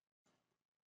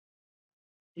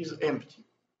is empty.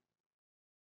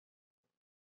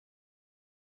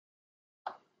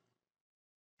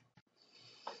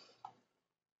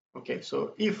 Okay,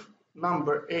 so if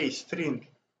number A string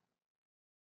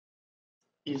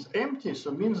is empty,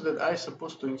 so means that I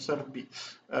supposed to insert B.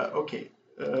 Okay,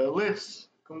 let's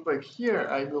come back here.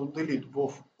 I will delete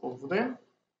both of them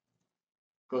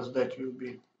because that will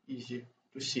be easy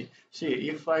to see. See,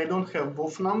 if I don't have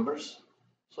both numbers,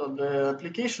 so the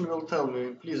application will tell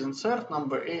me, please insert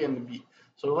number A and B.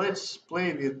 So let's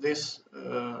play with this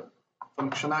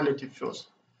functionality first.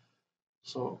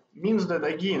 So means that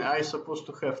again I supposed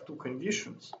to have two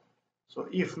conditions. So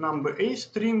if number A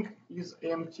string is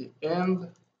empty and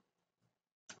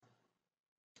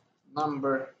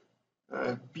number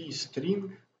B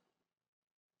string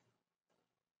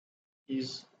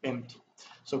is empty.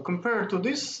 So compared to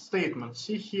this statement,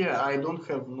 see here I don't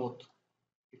have not,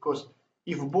 because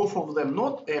if both of them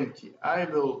not empty, I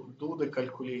will do the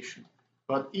calculation.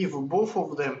 But if both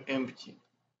of them empty,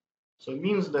 so it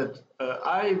means that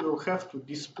I will have to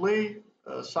display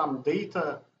some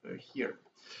data here.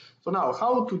 So now,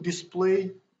 how to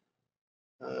display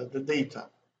the data?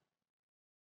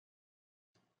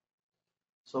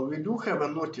 So we do have a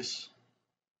notice.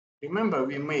 Remember,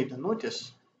 we made a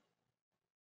notice.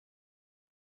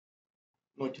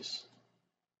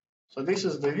 So this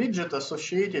is the widget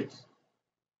associated,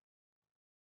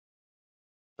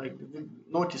 like the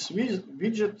notice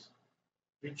widget,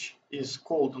 which is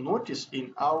called notice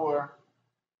in our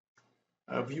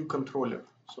view controller.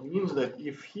 So it means that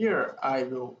if here I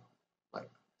will like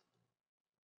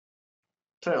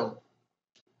tell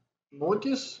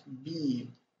notice be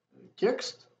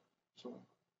text, so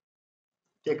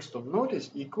text of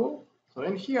notice equal, so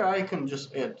and here I can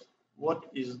just add what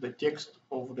is the text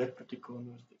of that particular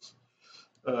notice.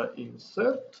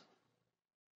 Insert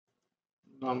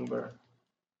number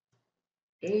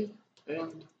A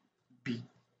and B.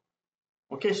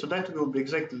 Okay, so that will be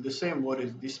exactly the same what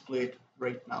is displayed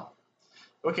right now.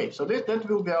 Okay, so that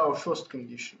will be our first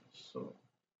condition. So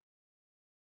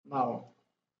now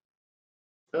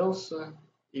else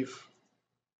if.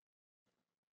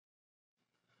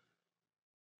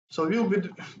 So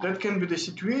that can be the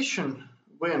situation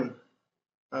when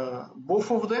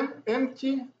both of them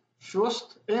empty,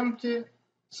 first empty,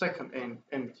 second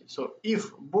empty. So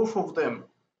if both of them,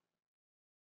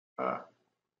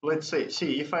 let's say,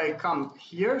 see if I come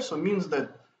here, so means that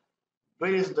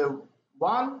there is the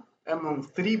one among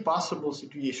three possible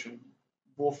situations,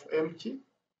 both empty.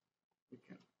 We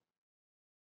can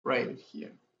write it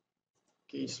here.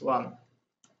 Case 1,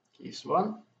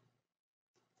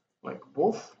 like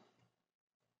both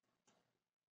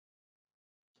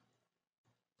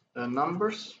the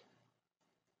numbers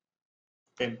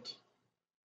empty,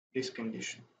 this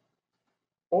condition.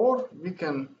 Or we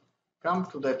can come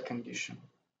to that condition.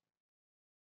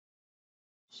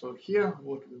 So here,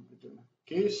 what will be the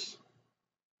case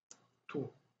 2?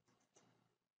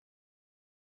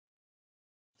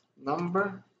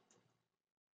 Number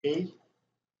A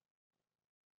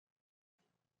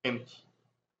empty.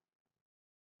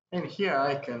 And here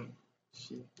I can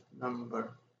see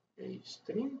number A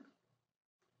string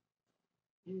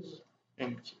is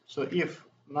empty. So if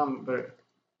number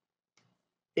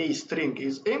A string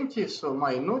is empty, so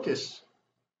my notice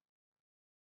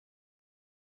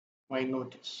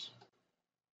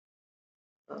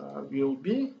will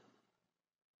be,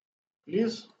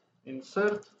 please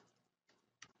insert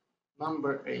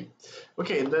number A.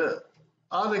 Okay, the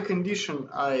other condition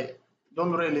I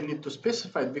don't really need to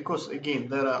specify because again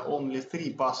there are only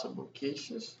three possible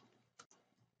cases.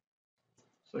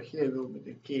 So here will be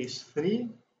the case 3,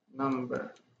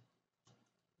 number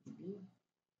B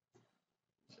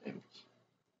is empty.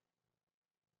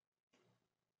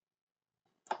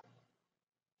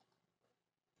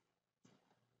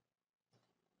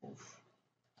 Of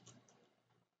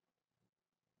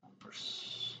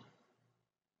numbers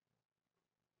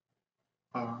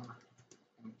are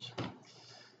empty.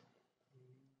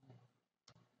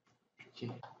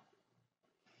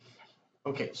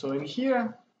 Okay, so in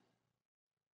here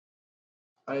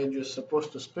I just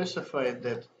supposed to specify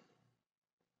that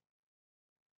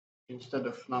instead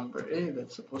of number A,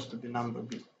 that's supposed to be number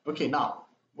B. Okay, now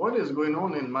what is going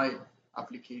on in my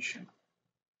application?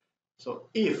 So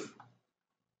if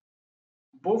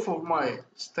both of my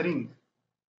string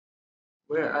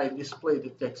where I display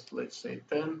the text, let's say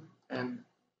 10 and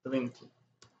 20,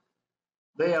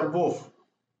 they are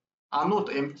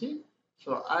not empty,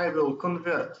 so I will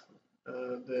convert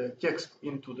the text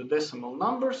into the decimal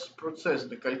numbers, process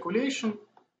the calculation,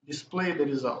 display the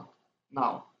result.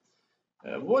 Now,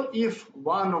 what if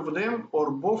one of them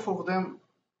or both of them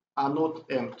are not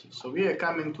empty? So we are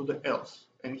coming to the else,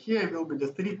 and here will be the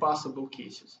three possible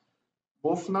cases.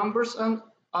 Both numbers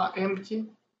are empty,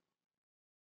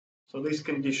 so this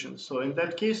condition. So in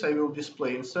that case, I will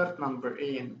display insert number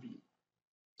A and B.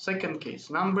 Second case,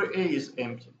 number A is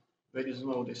empty. There is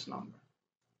no this number,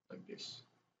 like this.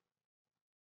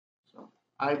 So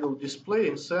I will display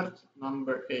insert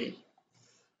number A.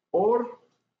 Or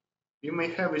you may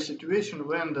have a situation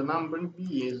when the number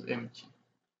B is empty.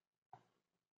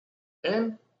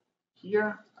 And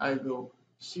here I will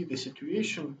see the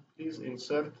situation, please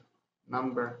insert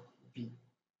number B.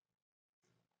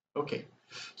 Okay,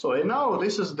 so and now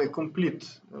this is the complete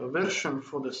version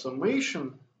for the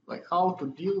summation, like how to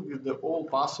deal with the all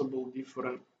possible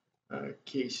different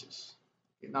cases.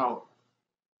 Okay, now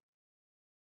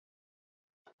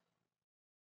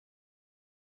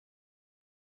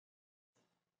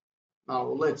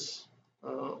let's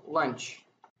launch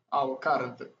our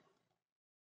current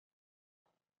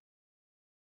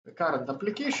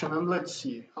application and let's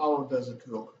see how does it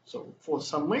work. So for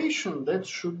summation, that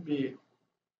should be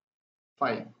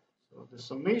fine. So the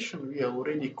summation we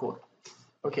already code.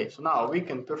 Okay, so now we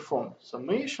can perform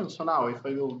summation. So now if I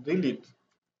will delete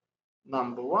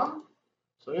number 1,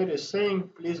 so it is saying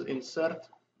please insert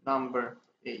number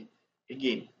A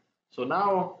again. So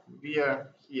now we are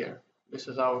here. This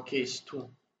is our case 2,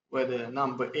 where the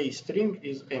number A string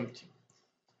is empty.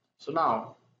 So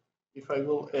now if I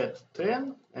will add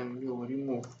 10 and will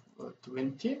remove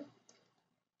 20,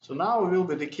 so now will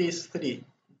be the case 3,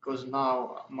 because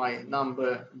now my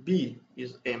number B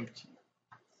is empty.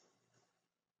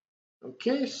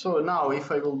 Okay, so now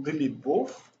if I will delete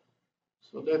both,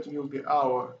 so that will be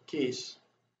our case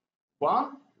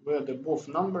 1, where the both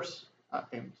numbers are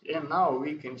empty. And now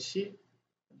we can see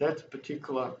that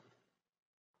particular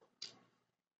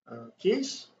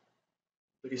case,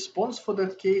 the response for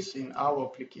that case in our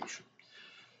application.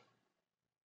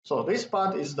 So this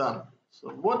part is done. So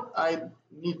what I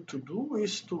need to do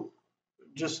is to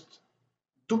just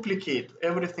duplicate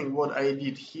everything what I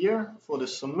did here for the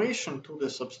summation to the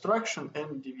subtraction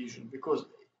and division, because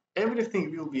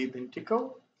everything will be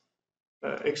identical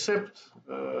except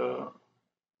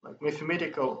like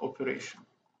mathematical operation.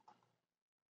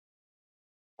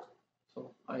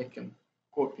 So I can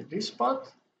copy this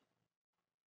part.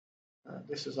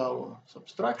 This is our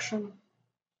subtraction.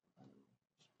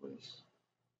 Place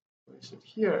it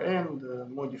here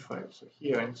and modify it. So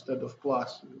here instead of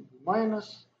plus will be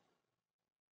minus.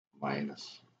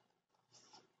 minus.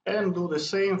 And do the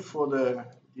same for the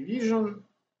division.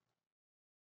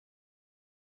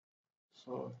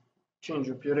 So change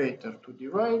operator to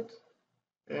divide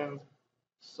and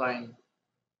sign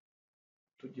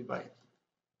to divide.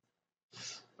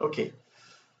 Okay.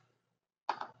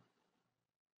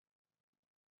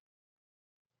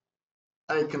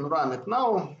 I can run it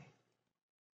now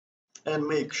and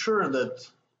make sure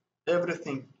that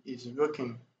everything is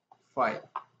working fine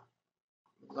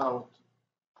without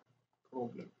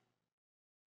problem.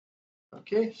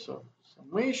 Okay, so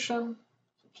summation,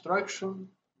 subtraction,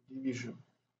 division.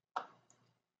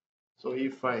 So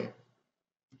if I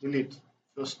delete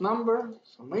first number,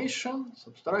 summation,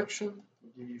 subtraction,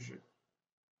 division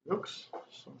works.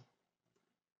 So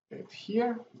add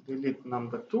here, delete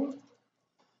number 2,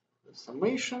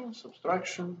 summation,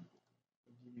 subtraction,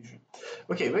 division.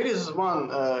 Okay, there is one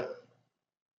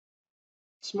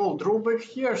small drawback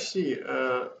here. See,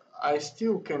 I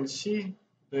still can see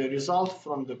the result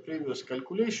from the previous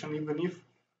calculation, even if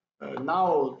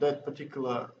now that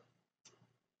particular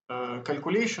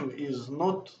calculation is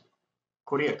not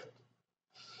correct.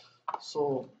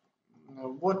 So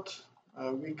what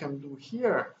we can do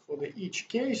here for each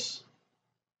case,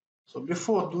 so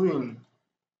before doing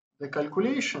the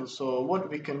calculation, so what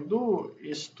we can do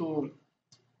is to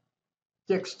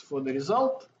text for the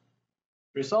result.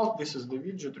 This is the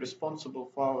widget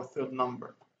responsible for our third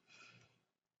number.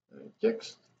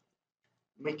 Text,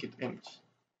 make it empty.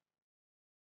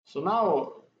 So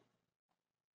now,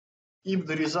 if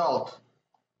the result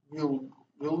will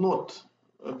not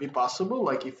be possible,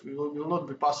 like if it will not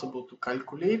be possible to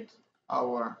calculate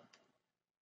our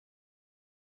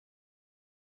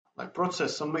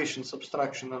process summation,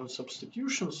 subtraction, and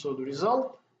substitution, so the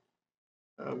result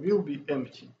will be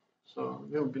empty. So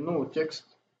will be no text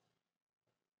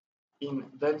in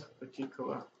that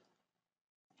particular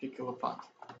path.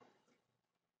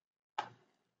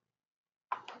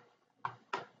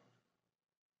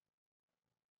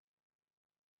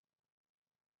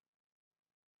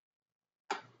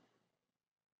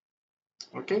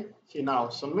 Okay, see now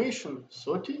summation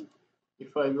 30.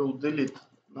 If I will delete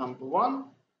number 1,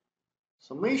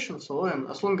 summation, so and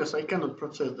as long as I cannot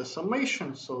process the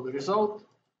summation, so the result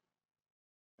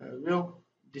will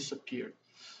disappear.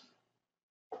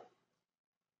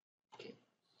 Okay,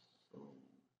 so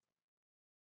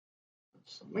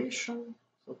summation,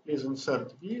 so please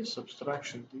insert B,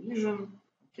 subtraction, division.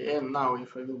 Okay, and now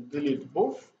if I will delete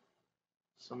both,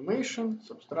 summation,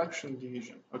 subtraction,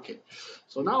 division. Okay,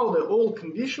 so now the all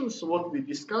conditions what we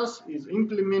discussed is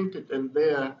implemented and they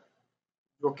are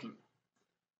working.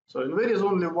 So and there is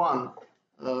only one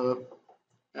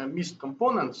missed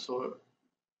component. So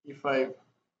if I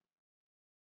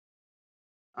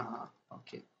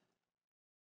okay,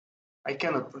 I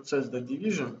cannot process the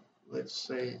division. Let's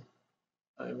say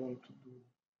I want to do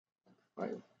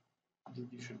 5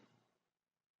 division.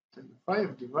 Then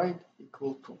 5 divide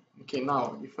equal to. Okay,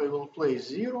 now if I will place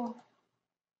 0,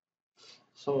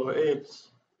 so it's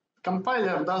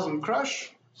compiler doesn't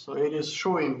crash, so it is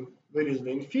showing where is the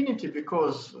infinity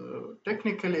because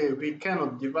technically we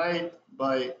cannot divide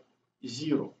by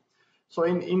 0. So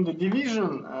in the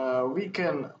division we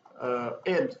can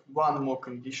add one more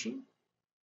condition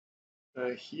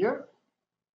here.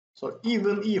 So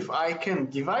even if I can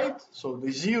divide, so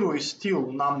the 0 is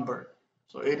still number,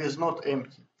 so it is not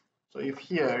empty. So if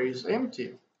here is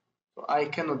empty, so I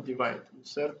cannot divide.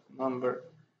 Insert number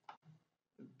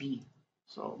b.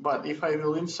 So, but if I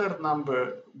will insert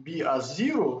number b as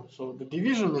 0, so the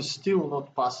division is still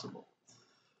not possible.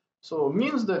 So it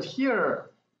means that here,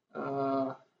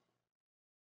 so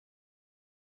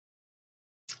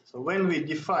when we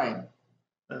define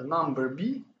number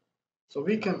b, so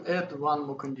we can add one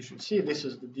more condition. See, this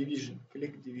is the division,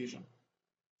 click division.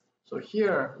 So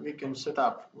here we can set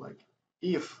up like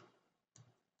if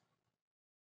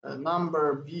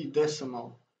number b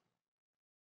decimal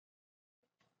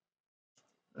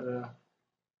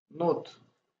not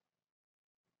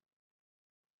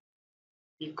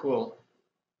equal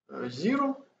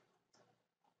 0,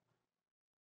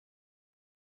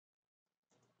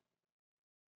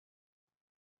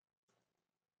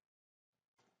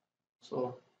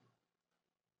 so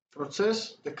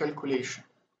process the calculation.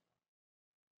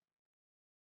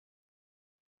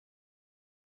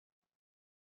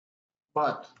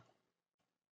 But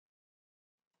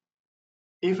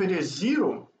if it is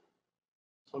 0,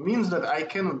 so means that I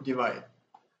cannot divide.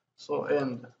 So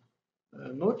and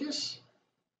notice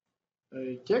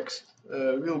text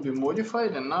will be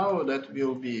modified, and now that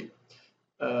will be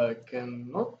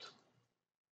cannot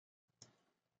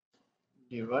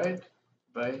divide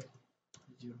by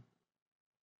 0.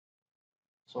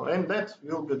 So, and that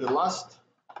will be the last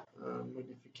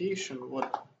modification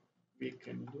what we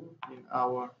can do in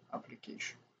our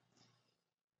application.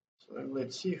 So, and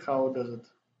let's see how does it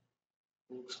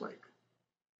looks like.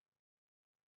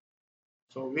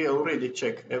 So we already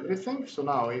check everything. So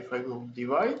now if I will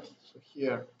divide, so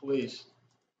here place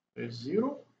is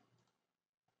 0.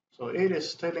 So it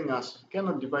is telling us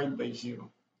cannot divide by 0.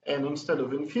 And instead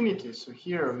of infinity, so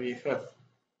here we have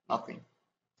nothing.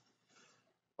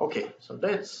 Okay, so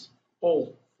that's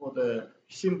all for the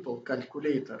simple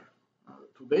calculator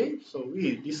today. So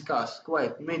we discussed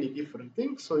quite many different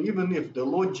things. So even if the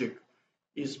logic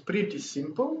is pretty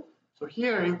simple, so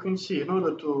here you can see in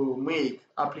order to make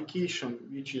application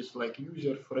which is like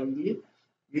user friendly,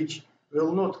 which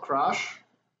will not crash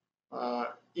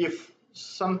if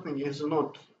something is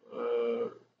not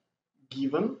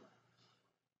given.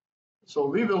 So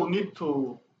we will need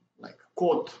to like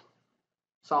code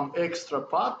some extra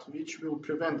path which will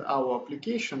prevent our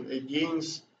application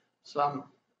against some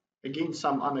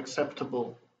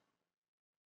unacceptable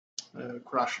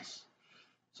crashes.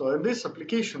 So this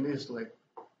application is like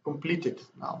completed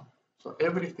now. So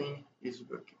everything is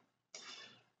working.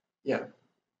 Yeah.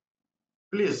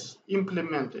 Please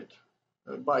implement it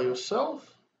by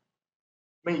yourself.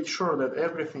 Make sure that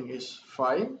everything is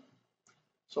fine.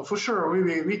 So for sure,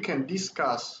 we can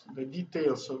discuss the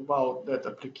details about that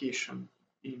application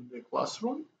in the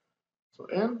classroom. So,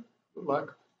 and good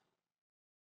luck.